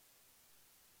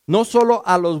no solo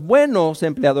a los buenos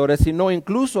empleadores, sino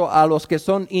incluso a los que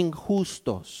son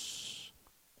injustos.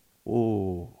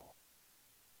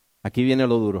 Aquí viene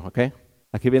lo duro, ¿ok?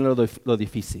 Aquí viene lo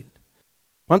difícil.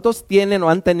 ¿Cuántos tienen o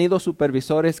han tenido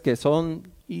supervisores que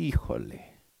son,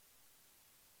 híjole?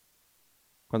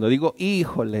 Cuando digo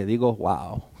híjole, digo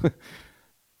wow.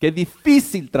 Qué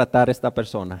difícil tratar a esta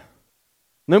persona.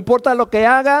 No importa lo que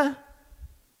haga,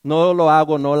 no la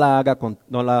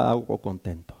hago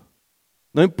contento.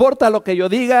 No importa lo que yo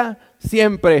diga,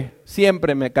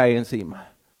 siempre me cae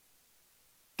encima.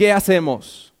 ¿Qué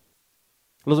hacemos?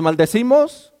 ¿Los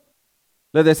maldecimos?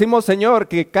 Le decimos, Señor,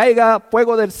 que caiga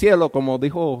fuego del cielo, como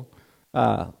dijo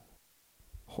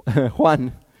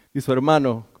Juan y su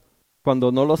hermano,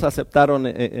 cuando no los aceptaron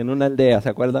en una aldea, ¿se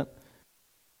acuerdan?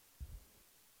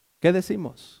 ¿Qué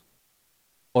decimos?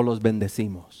 ¿O los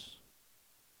bendecimos?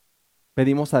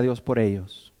 Pedimos a Dios por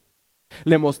ellos.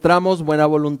 Le mostramos buena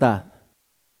voluntad.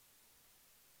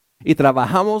 Y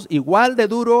trabajamos igual de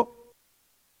duro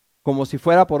como si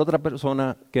fuera por otra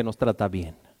persona que nos trata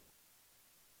bien.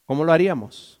 ¿Cómo lo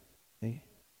haríamos? ¿Sí?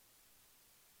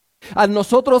 Al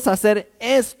nosotros hacer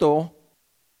esto,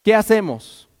 ¿qué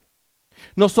hacemos?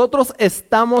 Nosotros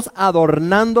estamos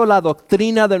adornando la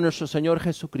doctrina de nuestro Señor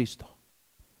Jesucristo.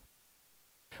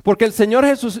 Porque el Señor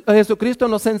Jesucristo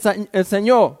nos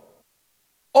enseñó,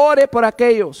 ore por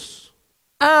aquellos,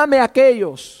 ame a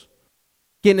aquellos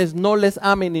quienes no les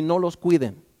amen y no los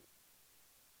cuiden,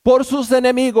 por sus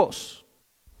enemigos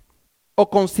o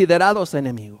considerados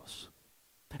enemigos.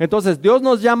 Entonces Dios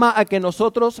nos llama a que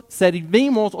nosotros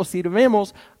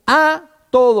sirvemos a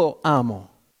todo amo.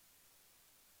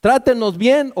 Trátenos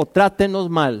bien o trátenos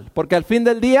mal, porque al fin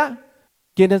del día,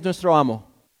 ¿quién es nuestro amo?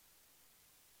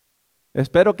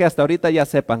 Espero que hasta ahorita ya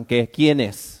sepan que quién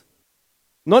es.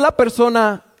 No la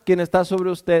persona quien está sobre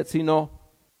usted, sino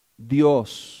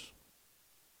Dios.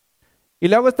 Y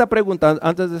le hago esta pregunta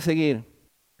antes de seguir.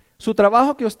 Su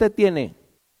trabajo que usted tiene,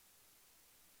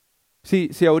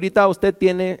 si ahorita usted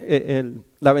tiene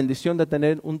la bendición de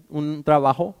tener un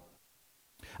trabajo,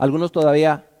 algunos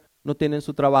todavía no tienen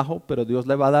su trabajo, pero Dios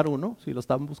le va a dar uno, si lo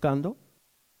están buscando.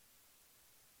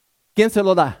 ¿Quién se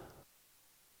lo da?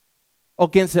 ¿O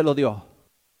quién se lo dio?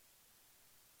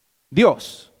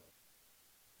 Dios.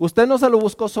 Usted no se lo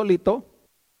buscó solito.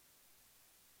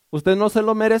 Usted no se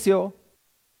lo mereció.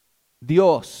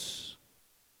 Dios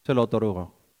se lo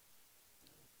otorgó.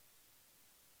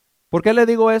 ¿Por qué le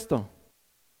digo esto?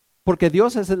 Porque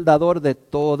Dios es el dador de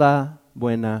toda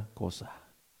buena cosa.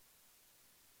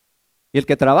 Y el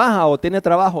que trabaja o tiene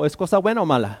trabajo, ¿es cosa buena o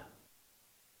mala?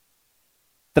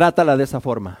 Trátala de esa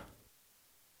forma,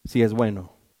 si es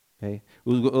bueno. ¿Okay?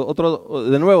 Otro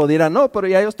de nuevo dirá, no, pero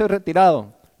ya yo estoy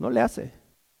retirado. No le hace.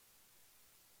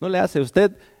 No le hace.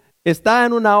 Usted está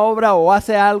en una obra o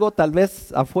hace algo tal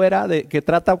vez afuera que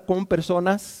trata con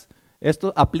personas.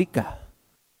 Esto aplica.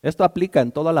 Esto aplica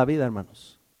en toda la vida,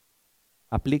 hermanos.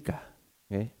 Aplica.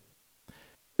 ¿Okay?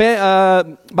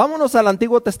 Vámonos al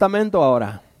Antiguo Testamento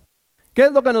ahora. ¿Qué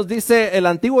es lo que nos dice el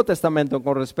Antiguo Testamento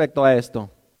con respecto a esto?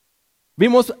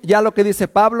 Vimos ya lo que dice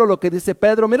Pablo, lo que dice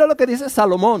Pedro. Mira lo que dice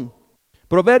Salomón.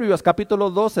 Proverbios capítulo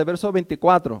 12, verso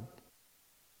 24.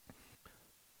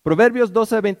 Proverbios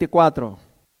 12, 24.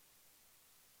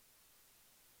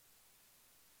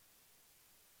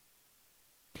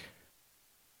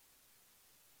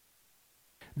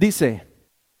 Dice,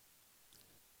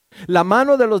 la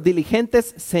mano de los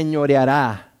diligentes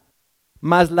señoreará,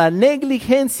 mas la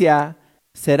negligencia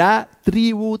será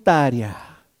tributaria.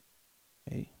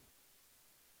 Okay.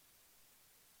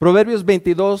 Proverbios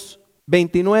 22,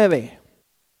 29.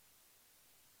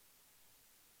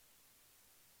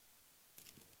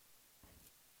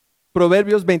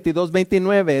 Proverbios 22,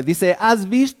 29. Dice, ¿has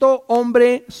visto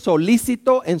hombre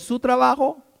solícito en su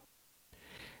trabajo?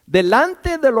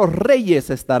 Delante de los reyes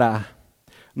estará,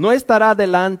 no estará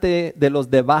delante de los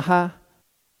de baja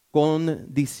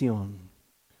condición.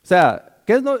 O sea,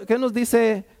 ¿qué nos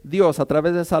dice Dios a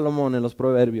través de Salomón en los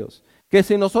Proverbios? Que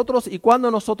si nosotros y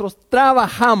cuando nosotros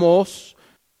trabajamos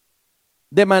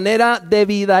de manera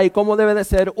debida y como debe de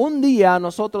ser, un día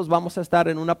nosotros vamos a estar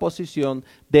en una posición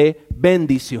de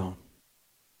bendición.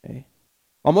 ¿Okay?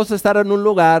 Vamos a estar en un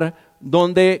lugar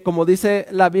donde, como dice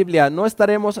la Biblia, no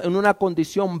estaremos en una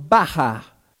condición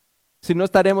baja, sino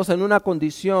estaremos en una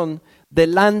condición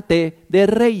delante de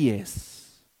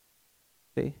reyes.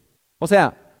 ¿Sí? O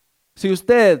sea, si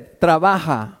usted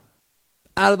trabaja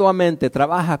arduamente,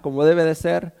 trabaja como debe de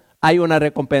ser, hay una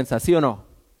recompensa, ¿sí o no?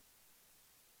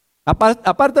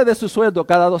 Aparte de su sueldo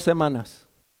cada 2 semanas,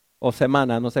 o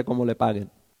semana, no sé cómo le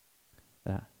paguen.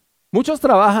 Muchos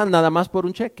trabajan nada más por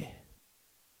un cheque.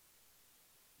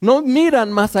 No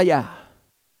miran más allá.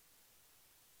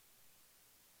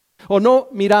 O no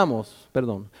miramos,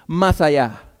 más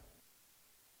allá.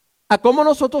 A cómo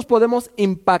nosotros podemos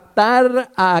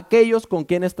impactar a aquellos con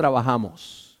quienes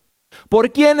trabajamos.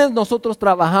 Por quienes nosotros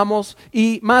trabajamos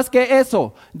y más que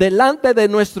eso, delante de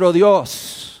nuestro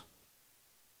Dios,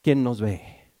 quien nos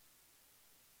ve.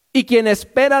 Y quien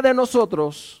espera de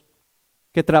nosotros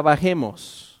que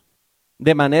trabajemos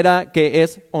de manera que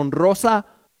es honrosa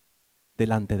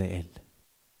delante de Él.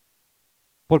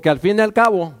 Porque al fin y al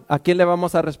cabo, ¿a quién le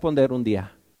vamos a responder un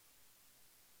día?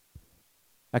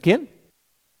 ¿A quién?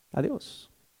 A Dios.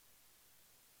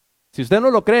 Si usted no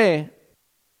lo cree,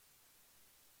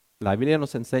 la Biblia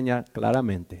nos enseña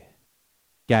claramente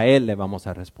que a Él le vamos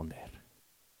a responder.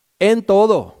 En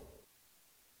todo,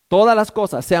 todas las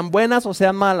cosas, sean buenas o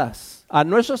sean malas, a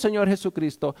nuestro Señor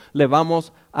Jesucristo le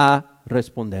vamos a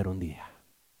responder un día.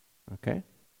 ¿Okay?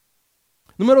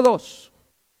 Número 2.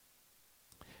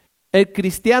 El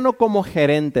cristiano como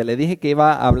gerente. Le dije que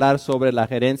iba a hablar sobre la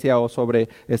gerencia o sobre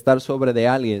estar sobre de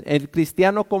alguien. El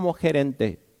cristiano como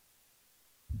gerente.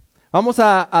 Vamos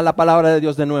a la palabra de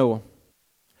Dios de nuevo.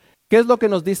 ¿Qué es lo que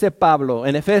nos dice Pablo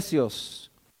en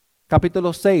Efesios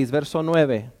capítulo 6, verso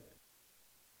 9?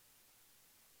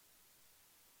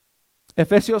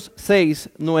 Efesios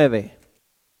 6, 9.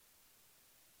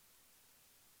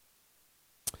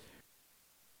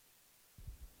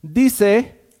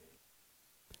 Dice,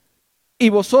 y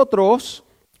vosotros,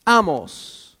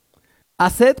 amos,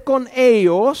 haced con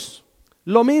ellos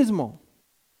lo mismo,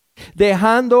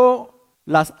 dejando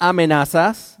las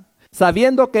amenazas,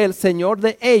 sabiendo que el Señor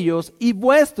de ellos y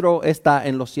vuestro está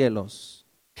en los cielos,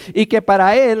 y que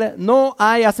para Él no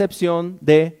hay acepción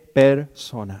de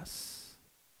personas.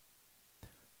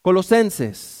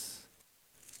 Colosenses,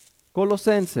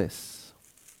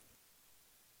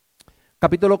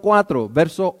 capítulo 4,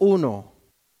 verso 1.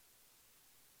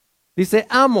 Dice,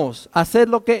 amos, haced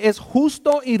lo que es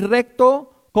justo y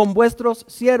recto con vuestros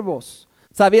siervos,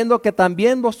 sabiendo que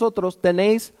también vosotros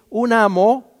tenéis un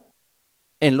amo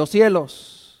en los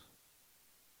cielos.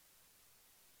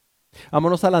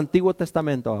 Vámonos al Antiguo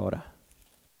Testamento ahora.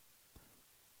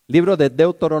 Libro de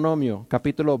Deuteronomio,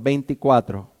 capítulo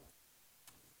 24.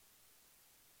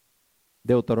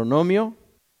 Deuteronomio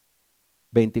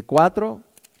 24,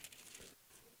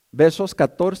 versos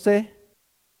 14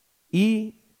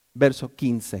 y verso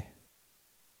 15.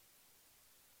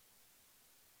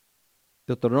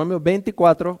 Deuteronomio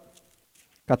 24,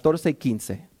 14 y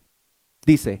 15.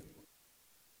 Dice,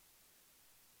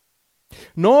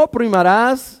 no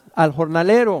oprimirás al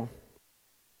jornalero,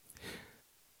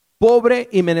 pobre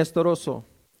y menesteroso,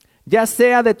 ya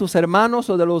sea de tus hermanos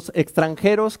o de los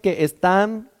extranjeros que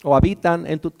están o habitan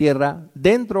en tu tierra,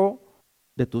 dentro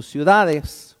de tus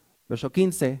ciudades. Verso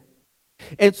 15.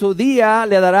 En su día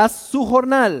le darás su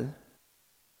jornal,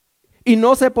 y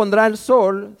no se pondrá el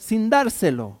sol sin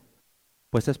dárselo,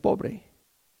 pues es pobre,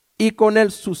 y con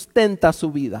él sustenta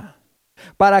su vida,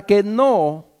 para que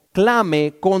no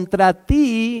clame contra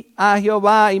ti a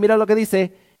Jehová. Y mira lo que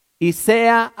dice, y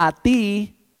sea a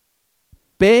ti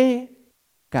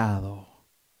pecado.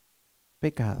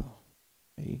 Pecado.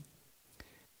 ¿Sí?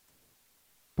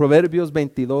 Proverbios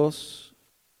 22,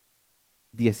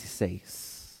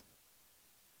 16.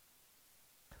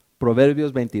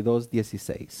 Proverbios 22,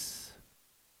 16.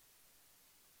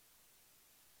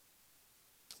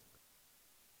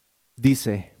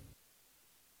 Dice,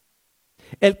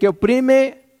 el que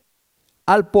oprime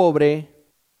al pobre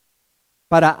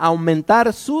para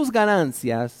aumentar sus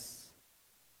ganancias,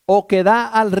 o que da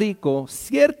al rico,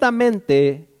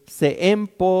 ciertamente se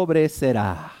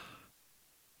empobrecerá.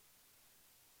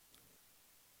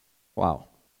 Wow.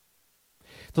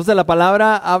 Entonces la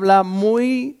palabra habla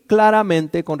muy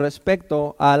claramente con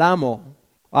respecto al amo,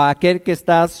 a aquel que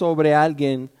está sobre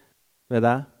alguien,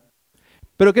 ¿verdad?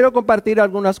 Pero quiero compartir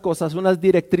algunas cosas, unas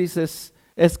directrices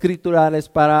escriturales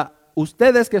para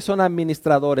ustedes que son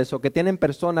administradores o que tienen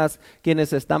personas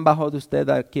quienes están bajo de usted,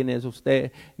 a quienes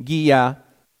usted guía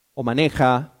o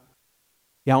maneja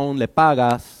y aún le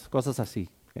pagas, cosas así.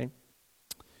 ¿Okay?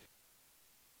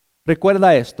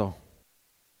 Recuerda esto.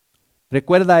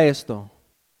 Recuerda esto.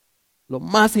 Lo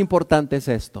más importante es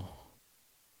esto.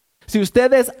 Si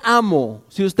usted es amo,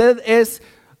 si usted es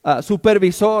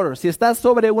supervisor, si está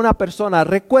sobre una persona,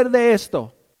 recuerde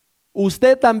esto.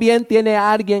 Usted también tiene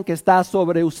a alguien que está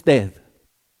sobre usted.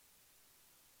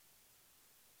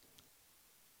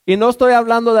 Y no estoy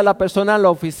hablando de la persona en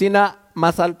la oficina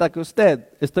más alta que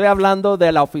usted. Estoy hablando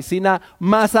de la oficina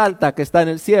más alta que está en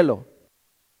el cielo.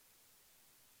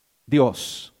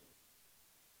 Dios.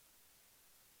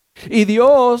 Y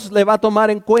Dios le va a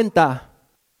tomar en cuenta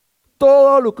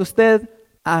todo lo que usted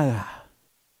haga.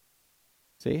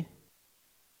 ¿Sí?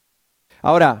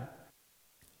 Ahora,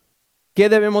 ¿qué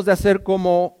debemos de hacer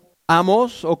como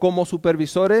amos o como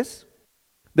supervisores?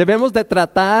 Debemos de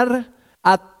tratar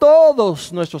a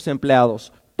todos nuestros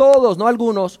empleados, todos, no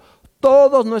algunos,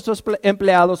 todos nuestros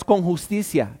empleados con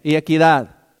justicia y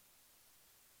equidad.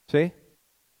 ¿Sí?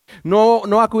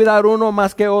 No a cuidar uno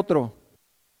más que otro.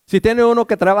 Si tiene uno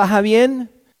que trabaja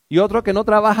bien y otro que no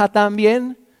trabaja tan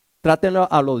bien, trátenlo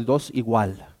a los dos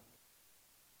igual.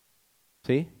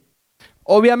 ¿Sí?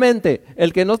 Obviamente,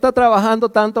 el que no está trabajando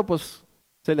tanto, pues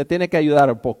se le tiene que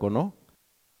ayudar un poco, ¿no?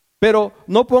 Pero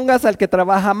no pongas al que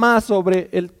trabaja más sobre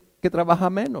el que trabaja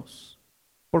menos,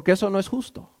 porque eso no es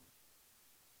justo,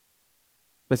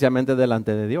 especialmente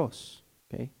delante de Dios.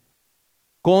 ¿Okay?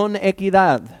 Con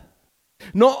equidad.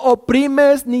 No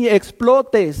oprimes ni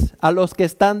explotes a los que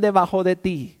están debajo de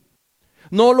ti.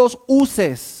 No los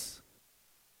uses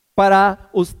para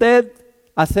usted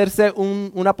hacerse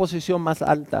una posición más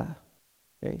alta.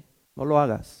 ¿Okay? No lo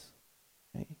hagas.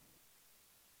 ¿Okay?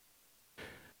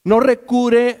 No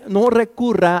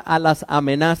recurra a las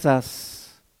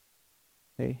amenazas.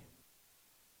 ¿Okay?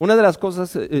 Una de las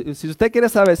cosas, si usted quiere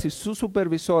saber si su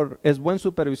supervisor es buen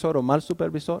supervisor o mal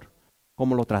supervisor,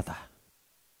 ¿cómo lo trata?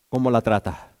 ¿Cómo la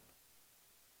trata?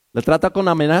 ¿La trata con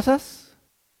amenazas?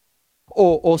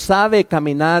 ¿O sabe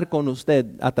caminar con usted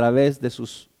a través de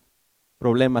sus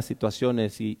problemas,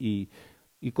 situaciones y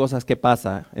cosas que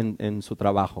pasan en su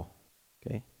trabajo?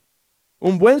 ¿Okay?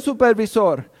 Un buen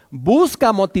supervisor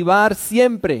busca motivar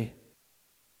siempre.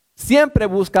 Siempre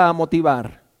busca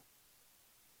motivar.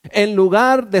 En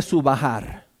lugar de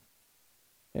subajar.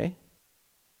 ¿Okay?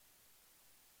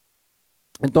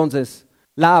 Entonces,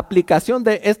 la aplicación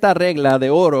de esta regla de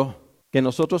oro que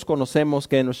nosotros conocemos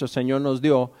que nuestro Señor nos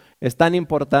dio es tan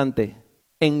importante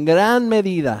en gran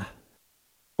medida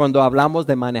cuando hablamos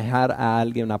de manejar a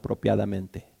alguien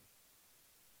apropiadamente.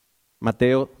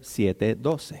 Mateo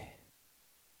 7:12.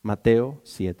 Mateo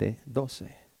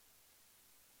 7:12.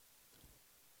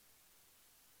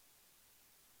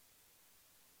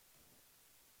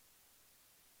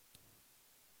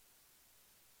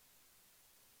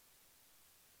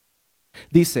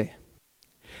 Dice,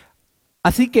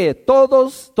 así que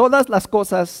todas las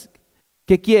cosas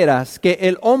que quieras que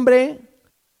el hombre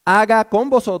haga con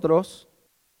vosotros,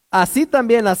 así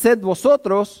también haced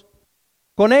vosotros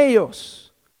con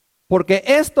ellos, porque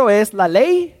esto es la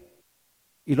ley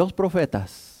y los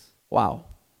profetas. Wow.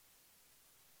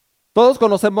 Todos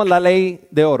conocemos la ley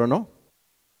de oro, ¿no?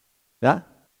 ¿Ya?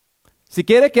 Si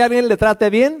quiere que alguien le trate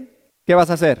bien, ¿qué vas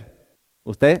a hacer?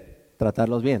 Usted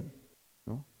tratarlos bien.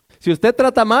 Si usted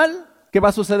trata mal, ¿qué va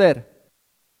a suceder?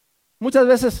 Muchas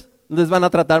veces les van a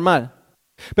tratar mal.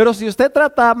 Pero si usted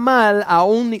trata mal a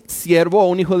un siervo o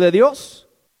un hijo de Dios,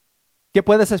 ¿qué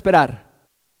puedes esperar?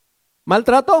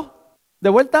 ¿Maltrato?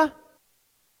 ¿De vuelta?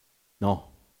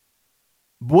 No.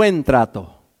 Buen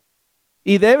trato.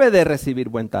 Y debe de recibir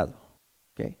buen trato.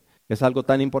 ¿Okay? Es algo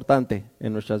tan importante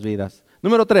en nuestras vidas.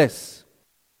 Número 3,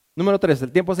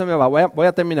 el tiempo se me va, voy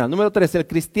a terminar. Número 3, el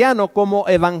cristiano como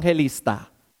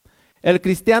evangelista. El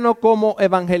cristiano como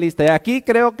evangelista. Y aquí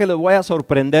creo que les voy a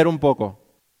sorprender un poco.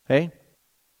 ¿Okay?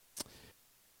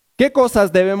 ¿Qué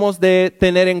cosas debemos de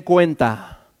tener en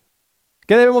cuenta?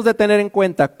 ¿Qué debemos de tener en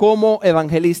cuenta como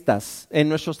evangelistas en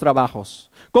nuestros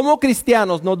trabajos? Como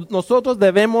cristianos, nosotros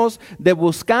debemos de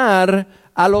buscar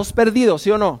a los perdidos, ¿sí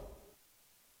o no?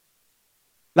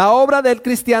 La obra del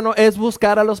cristiano es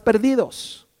buscar a los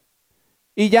perdidos.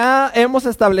 Y ya hemos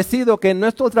establecido que en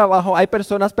nuestro trabajo hay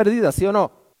personas perdidas, ¿sí o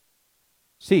no?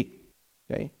 Sí.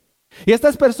 Okay. ¿Y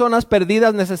estas personas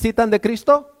perdidas necesitan de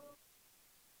Cristo?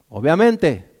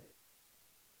 Obviamente.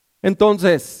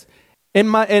 Entonces,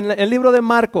 en el libro de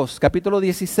Marcos, capítulo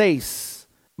 16,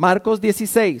 Marcos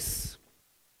 16,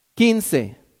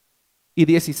 15 y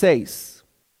 16,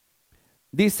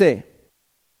 dice,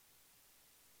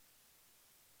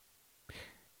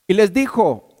 y les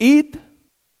dijo, id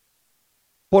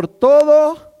por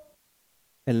todo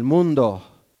el mundo,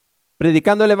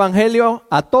 predicando el evangelio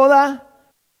a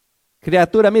toda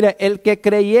criatura. Mire, el que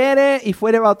creyere y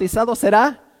fuere bautizado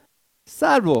será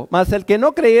salvo, mas el que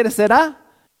no creyere será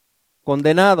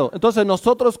condenado. Entonces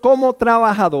nosotros como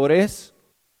trabajadores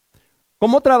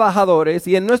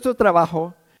y en nuestro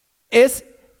trabajo,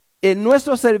 en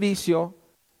nuestro servicio,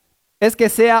 es que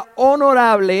sea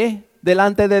honorable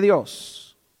delante de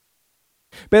Dios.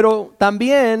 Pero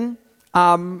también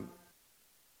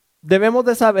debemos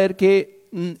de saber que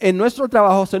en nuestro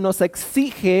trabajo se nos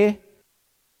exige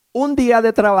un día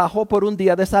de trabajo por un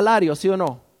día de salario, ¿sí o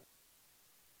no?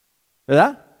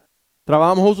 ¿Verdad?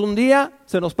 Trabajamos un día,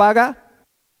 se nos paga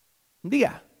un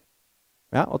día.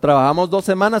 ¿Verdad? O trabajamos 2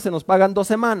 semanas, se nos pagan 2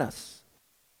 semanas.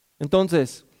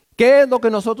 Entonces, ¿qué es lo que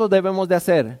nosotros debemos de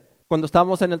hacer cuando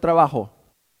estamos en el trabajo?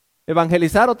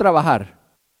 ¿Evangelizar o trabajar?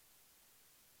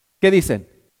 ¿Qué dicen?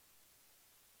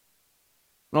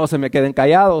 No se me queden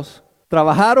callados.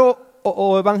 ¿Trabajar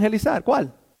o evangelizar?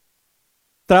 ¿Cuál?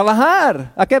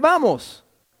 Trabajar. ¿A qué vamos?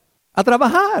 A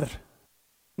trabajar.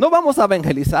 No vamos a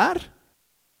evangelizar.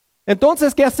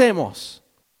 Entonces, ¿qué hacemos?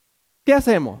 ¿Qué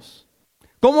hacemos?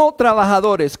 Como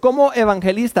trabajadores, como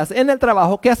evangelistas en el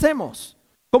trabajo, ¿qué hacemos?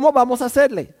 ¿Cómo vamos a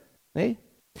hacerle?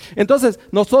 Entonces,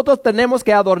 nosotros tenemos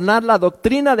que adornar la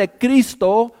doctrina de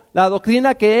Cristo, la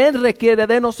doctrina que Él requiere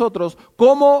de nosotros,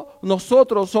 como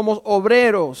nosotros somos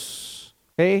obreros.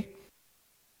 ¿Okay?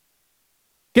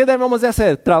 ¿Qué debemos de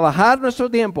hacer? Trabajar nuestro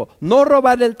tiempo, no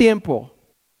robar el tiempo.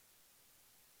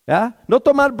 ¿Ya? No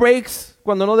tomar breaks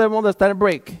cuando no debemos de estar en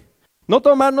break. No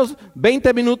tomarnos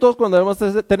 20 minutos cuando debemos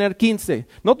de tener 15.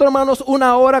 No tomarnos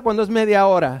 1 hora cuando es media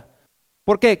hora.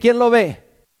 ¿Por qué? ¿Quién lo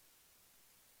ve?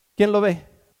 ¿Quién lo ve?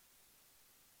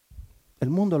 El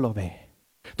mundo lo ve.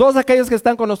 Todos aquellos que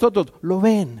están con nosotros lo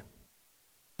ven.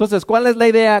 Entonces, ¿cuál es la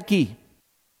idea aquí?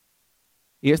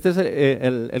 Y este es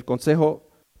el consejo,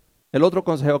 el otro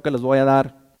consejo que les voy a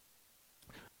dar.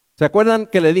 ¿Se acuerdan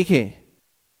que le dije?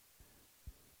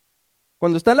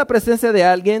 Cuando está en la presencia de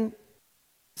alguien,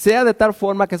 sea de tal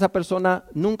forma que esa persona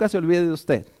nunca se olvide de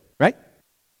usted. ¿Right?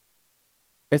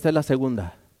 Esta es la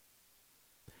segunda.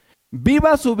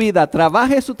 Viva su vida,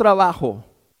 trabaje su trabajo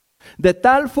de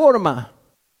tal forma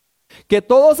que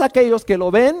todos aquellos que lo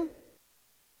ven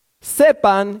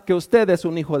sepan que usted es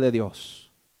un hijo de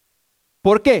Dios.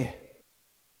 ¿Por qué?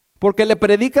 ¿Porque le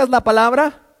predicas la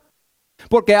palabra?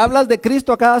 ¿Porque hablas de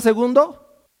Cristo a cada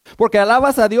segundo? ¿Porque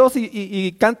alabas a Dios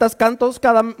y cantas cantos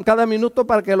cada minuto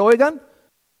para que lo oigan?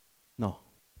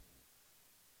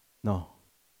 No.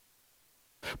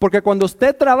 Porque cuando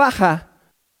usted trabaja,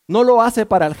 no lo hace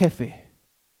para el jefe.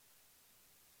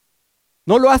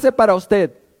 No lo hace para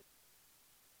usted.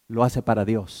 Lo hace para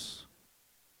Dios.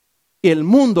 Y el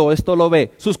mundo esto lo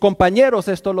ve. Sus compañeros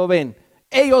esto lo ven.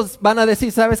 Ellos van a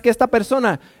decir, ¿sabes qué? Esta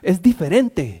persona es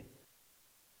diferente.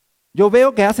 Yo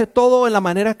veo que hace todo en la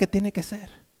manera que tiene que ser.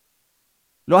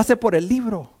 Lo hace por el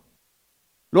libro.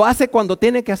 Lo hace cuando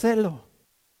tiene que hacerlo.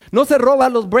 No se roba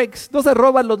los breaks, no se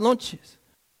roba las noches.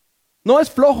 No es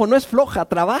flojo, no es floja,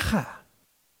 trabaja.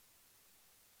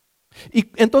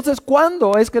 Y entonces,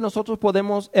 ¿cuándo es que nosotros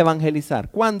podemos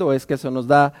evangelizar? ¿Cuándo es que se nos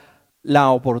da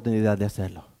la oportunidad de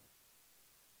hacerlo?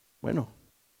 Bueno,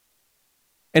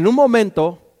 en un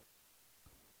momento,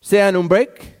 sea en un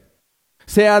break,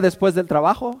 sea después del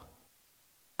trabajo,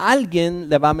 alguien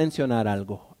le va a mencionar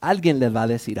algo, alguien le va a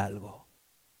decir algo.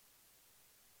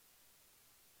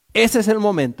 Ese es el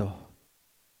momento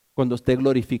cuando usted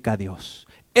glorifica a Dios.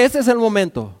 Ese es el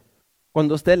momento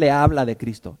cuando usted le habla de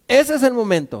Cristo. Ese es el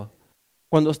momento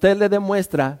cuando usted le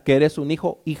demuestra que eres un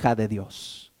hijo, hija de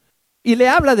Dios. Y le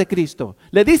habla de Cristo.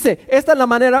 Le dice, esta es la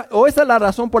manera o esta es la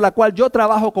razón por la cual yo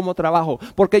trabajo como trabajo.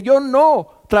 Porque yo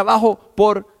no trabajo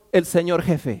por el Señor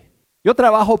jefe. Yo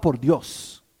trabajo por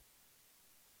Dios.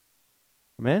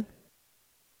 Amén.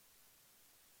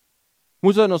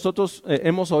 Muchos de nosotros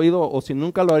hemos oído, o si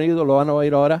nunca lo han oído, lo van a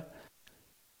oír ahora,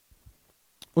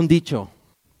 un dicho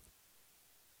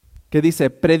que dice,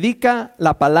 predica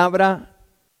la palabra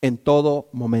en todo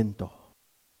momento.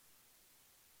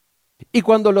 Y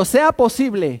cuando lo sea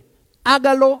posible,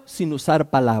 hágalo sin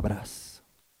usar palabras.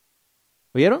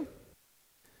 ¿Oyeron?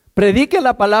 Predique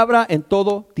la palabra en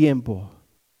todo tiempo.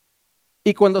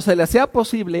 Y cuando se le sea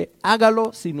posible,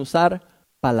 hágalo sin usar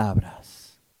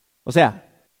palabras. O sea,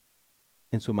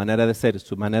 en su manera de ser,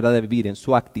 su manera de vivir, en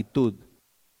su actitud,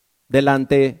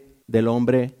 delante del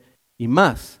hombre y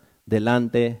más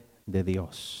delante de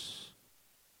Dios.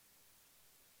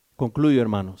 Concluyo,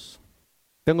 hermanos.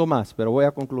 Tengo más, pero voy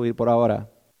a concluir por ahora.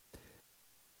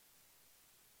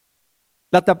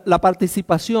 La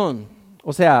participación,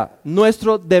 o sea,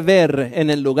 nuestro deber en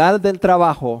el lugar del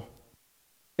trabajo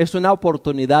es una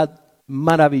oportunidad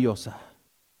maravillosa.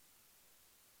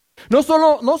 No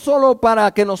solo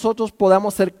para que nosotros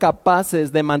podamos ser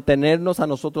capaces de mantenernos a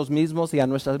nosotros mismos y a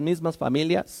nuestras mismas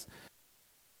familias,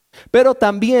 pero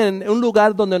también un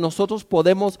lugar donde nosotros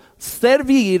podemos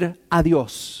servir a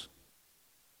Dios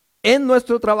en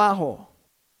nuestro trabajo,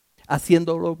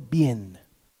 haciéndolo bien,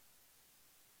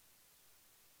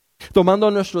 tomando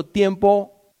nuestro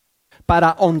tiempo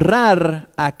para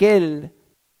honrar a aquel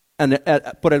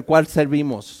por el cual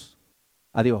servimos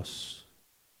a Dios.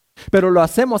 Pero lo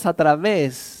hacemos a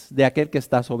través de aquel que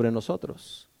está sobre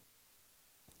nosotros.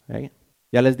 ¿Okay?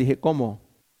 Ya les dije cómo.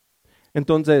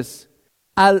 Entonces,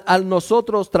 al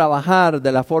nosotros trabajar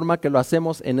de la forma que lo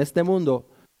hacemos en este mundo,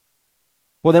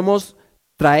 podemos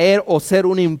traer o ser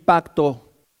un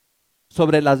impacto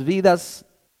sobre las vidas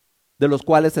de los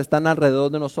cuales están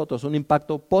alrededor de nosotros, un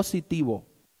impacto positivo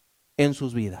en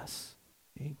sus vidas.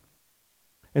 ¿Okay?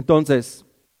 Entonces,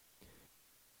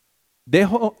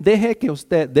 deje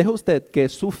usted que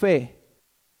su fe,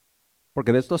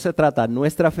 porque de esto se trata,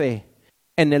 nuestra fe,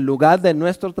 en el lugar de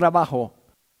nuestro trabajo,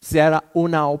 sea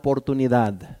una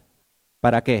oportunidad.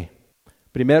 ¿Para qué?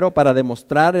 Primero, para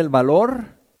demostrar el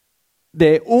valor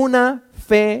de una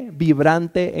fe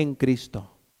vibrante en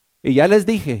Cristo. Y ya les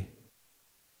dije,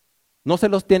 no se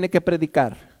los tiene que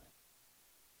predicar,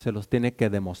 se los tiene que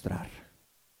demostrar.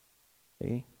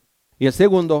 ¿Sí? Y el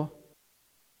segundo,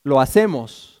 lo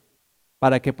hacemos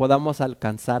para que podamos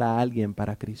alcanzar a alguien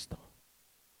para Cristo.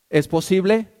 ¿Es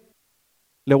posible?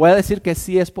 Le voy a decir que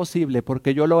sí es posible,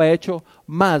 porque yo lo he hecho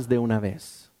más de una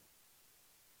vez.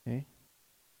 ¿Sí?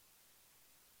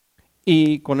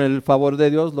 Y con el favor de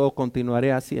Dios lo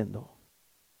continuaré haciendo.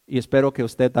 Y espero que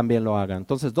usted también lo haga.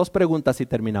 Entonces, 2 preguntas y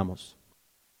terminamos.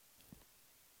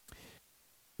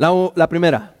 La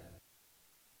primera,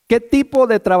 ¿qué tipo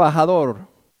de trabajador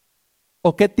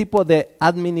o qué tipo de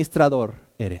administrador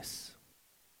eres?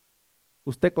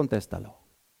 Usted contéstalo.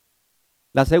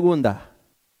 La segunda,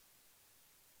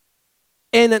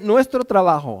 en nuestro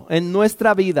trabajo, en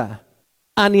nuestra vida,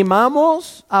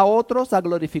 ¿animamos a otros a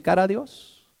glorificar a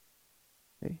Dios?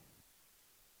 ¿Sí?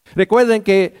 Recuerden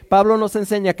que Pablo nos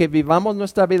enseña que vivamos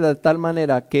nuestra vida de tal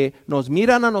manera que nos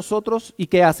miran a nosotros y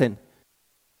 ¿qué hacen?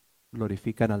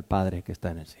 Glorifican al Padre que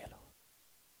está en el cielo.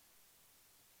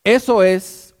 Eso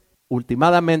es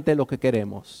últimamente lo que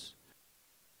queremos.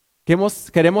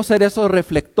 Queremos ser esos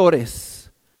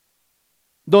reflectores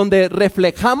donde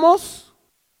reflejamos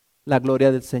la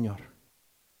gloria del Señor.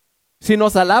 Si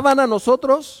nos alaban a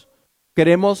nosotros,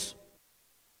 queremos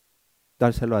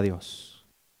dárselo a Dios.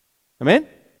 ¿Amén?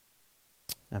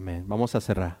 Amén. Vamos a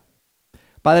cerrar.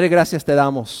 Padre, gracias te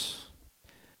damos.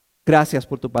 Gracias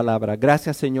por tu palabra.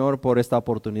 Gracias, Señor, por esta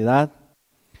oportunidad.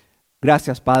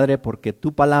 Gracias, Padre, porque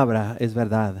tu palabra es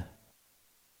verdad.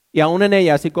 Y aún en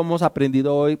ella, así como hemos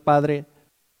aprendido hoy, Padre,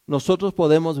 nosotros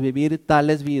podemos vivir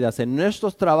tales vidas en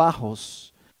nuestros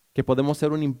trabajos que podemos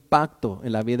ser un impacto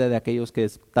en la vida de aquellos que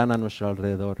están a nuestro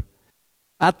alrededor.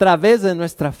 A través de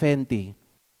nuestra fe en ti,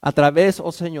 a través,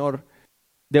 oh Señor,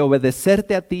 de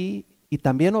obedecerte a ti y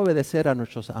también obedecer a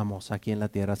nuestros amos aquí en la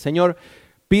tierra. Señor,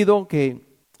 pido que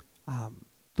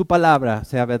tu palabra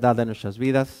sea verdad en nuestras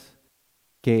vidas,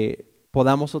 que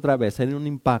podamos otra vez ser un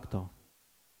impacto,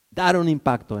 dar un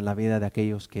impacto en la vida de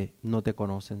aquellos que no te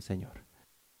conocen, Señor.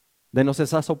 Denos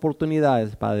esas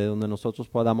oportunidades, Padre, donde nosotros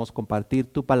podamos compartir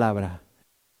tu palabra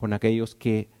con aquellos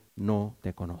que no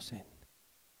te conocen.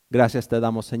 Gracias te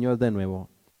damos, Señor, de nuevo,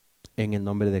 en el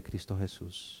nombre de Cristo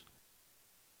Jesús.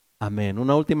 Amén.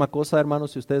 Una última cosa,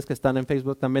 hermanos, si ustedes que están en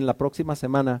Facebook también, la próxima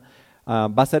semana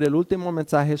va a ser el último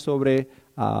mensaje sobre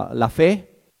la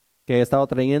fe que he estado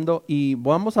trayendo, y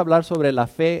vamos a hablar sobre la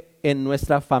fe en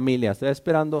nuestra familia.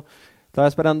 Estaba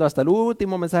esperando hasta el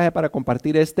último mensaje para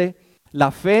compartir la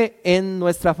fe en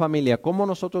nuestra familia, cómo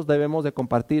nosotros debemos de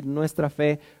compartir nuestra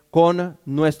fe con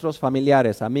nuestros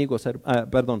familiares, amigos,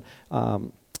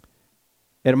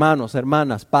 hermanos,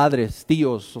 hermanas, padres,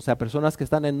 tíos, o sea, personas que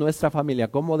están en nuestra familia,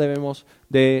 cómo debemos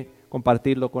de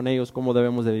compartirlo con ellos, cómo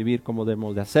debemos de vivir, cómo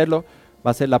debemos de hacerlo.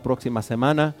 Va a ser la próxima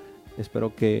semana.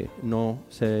 Espero que no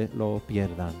se lo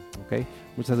pierdan. ¿Okay?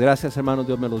 Muchas gracias, hermanos.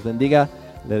 Dios me los bendiga.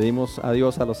 Le dimos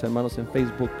adiós a los hermanos en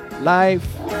Facebook Live.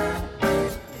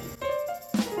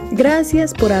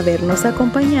 Gracias por habernos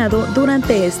acompañado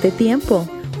durante este tiempo.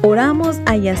 Oramos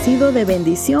haya sido de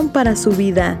bendición para su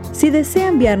vida. Si desea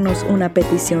enviarnos una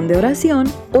petición de oración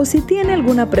o si tiene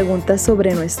alguna pregunta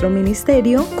sobre nuestro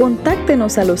ministerio,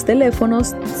 contáctenos a los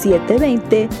teléfonos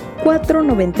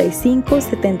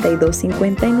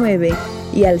 720-495-7259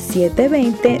 y al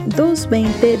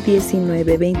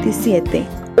 720-220-1927,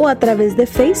 o a través de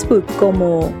Facebook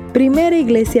como Primera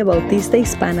Iglesia Bautista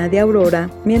Hispana de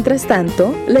Aurora. Mientras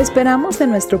tanto, le esperamos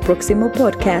en nuestro próximo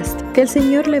podcast. Que el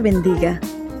Señor le bendiga.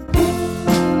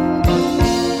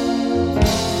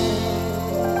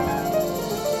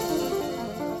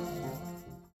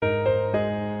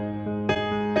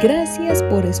 Gracias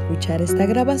por escuchar esta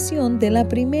grabación de la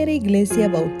Primera Iglesia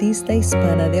Bautista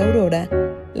Hispana de Aurora.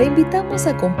 Le invitamos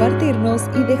a compartirnos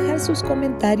y dejar sus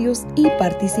comentarios y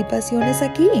participaciones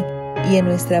aquí y en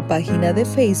nuestra página de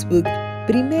Facebook,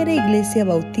 Primera Iglesia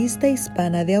Bautista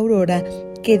Hispana de Aurora.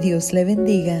 Que Dios le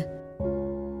bendiga.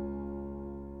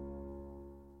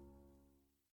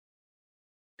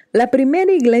 La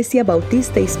Primera Iglesia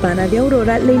Bautista Hispana de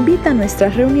Aurora le invita a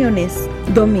nuestras reuniones,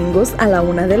 domingos a la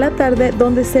 1 de la tarde,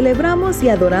 donde celebramos y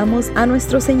adoramos a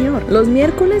nuestro Señor. Los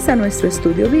miércoles a nuestro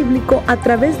estudio bíblico a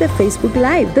través de Facebook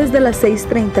Live desde las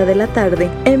 6:30 de la tarde.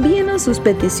 Envíenos sus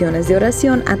peticiones de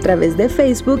oración a través de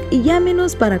Facebook y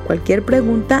llámenos para cualquier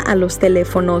pregunta a los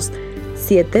teléfonos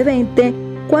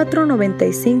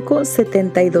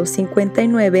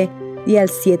 720-495-7259 y al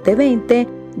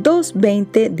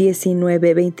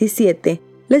 720-220-1927.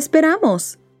 ¡Le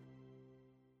esperamos!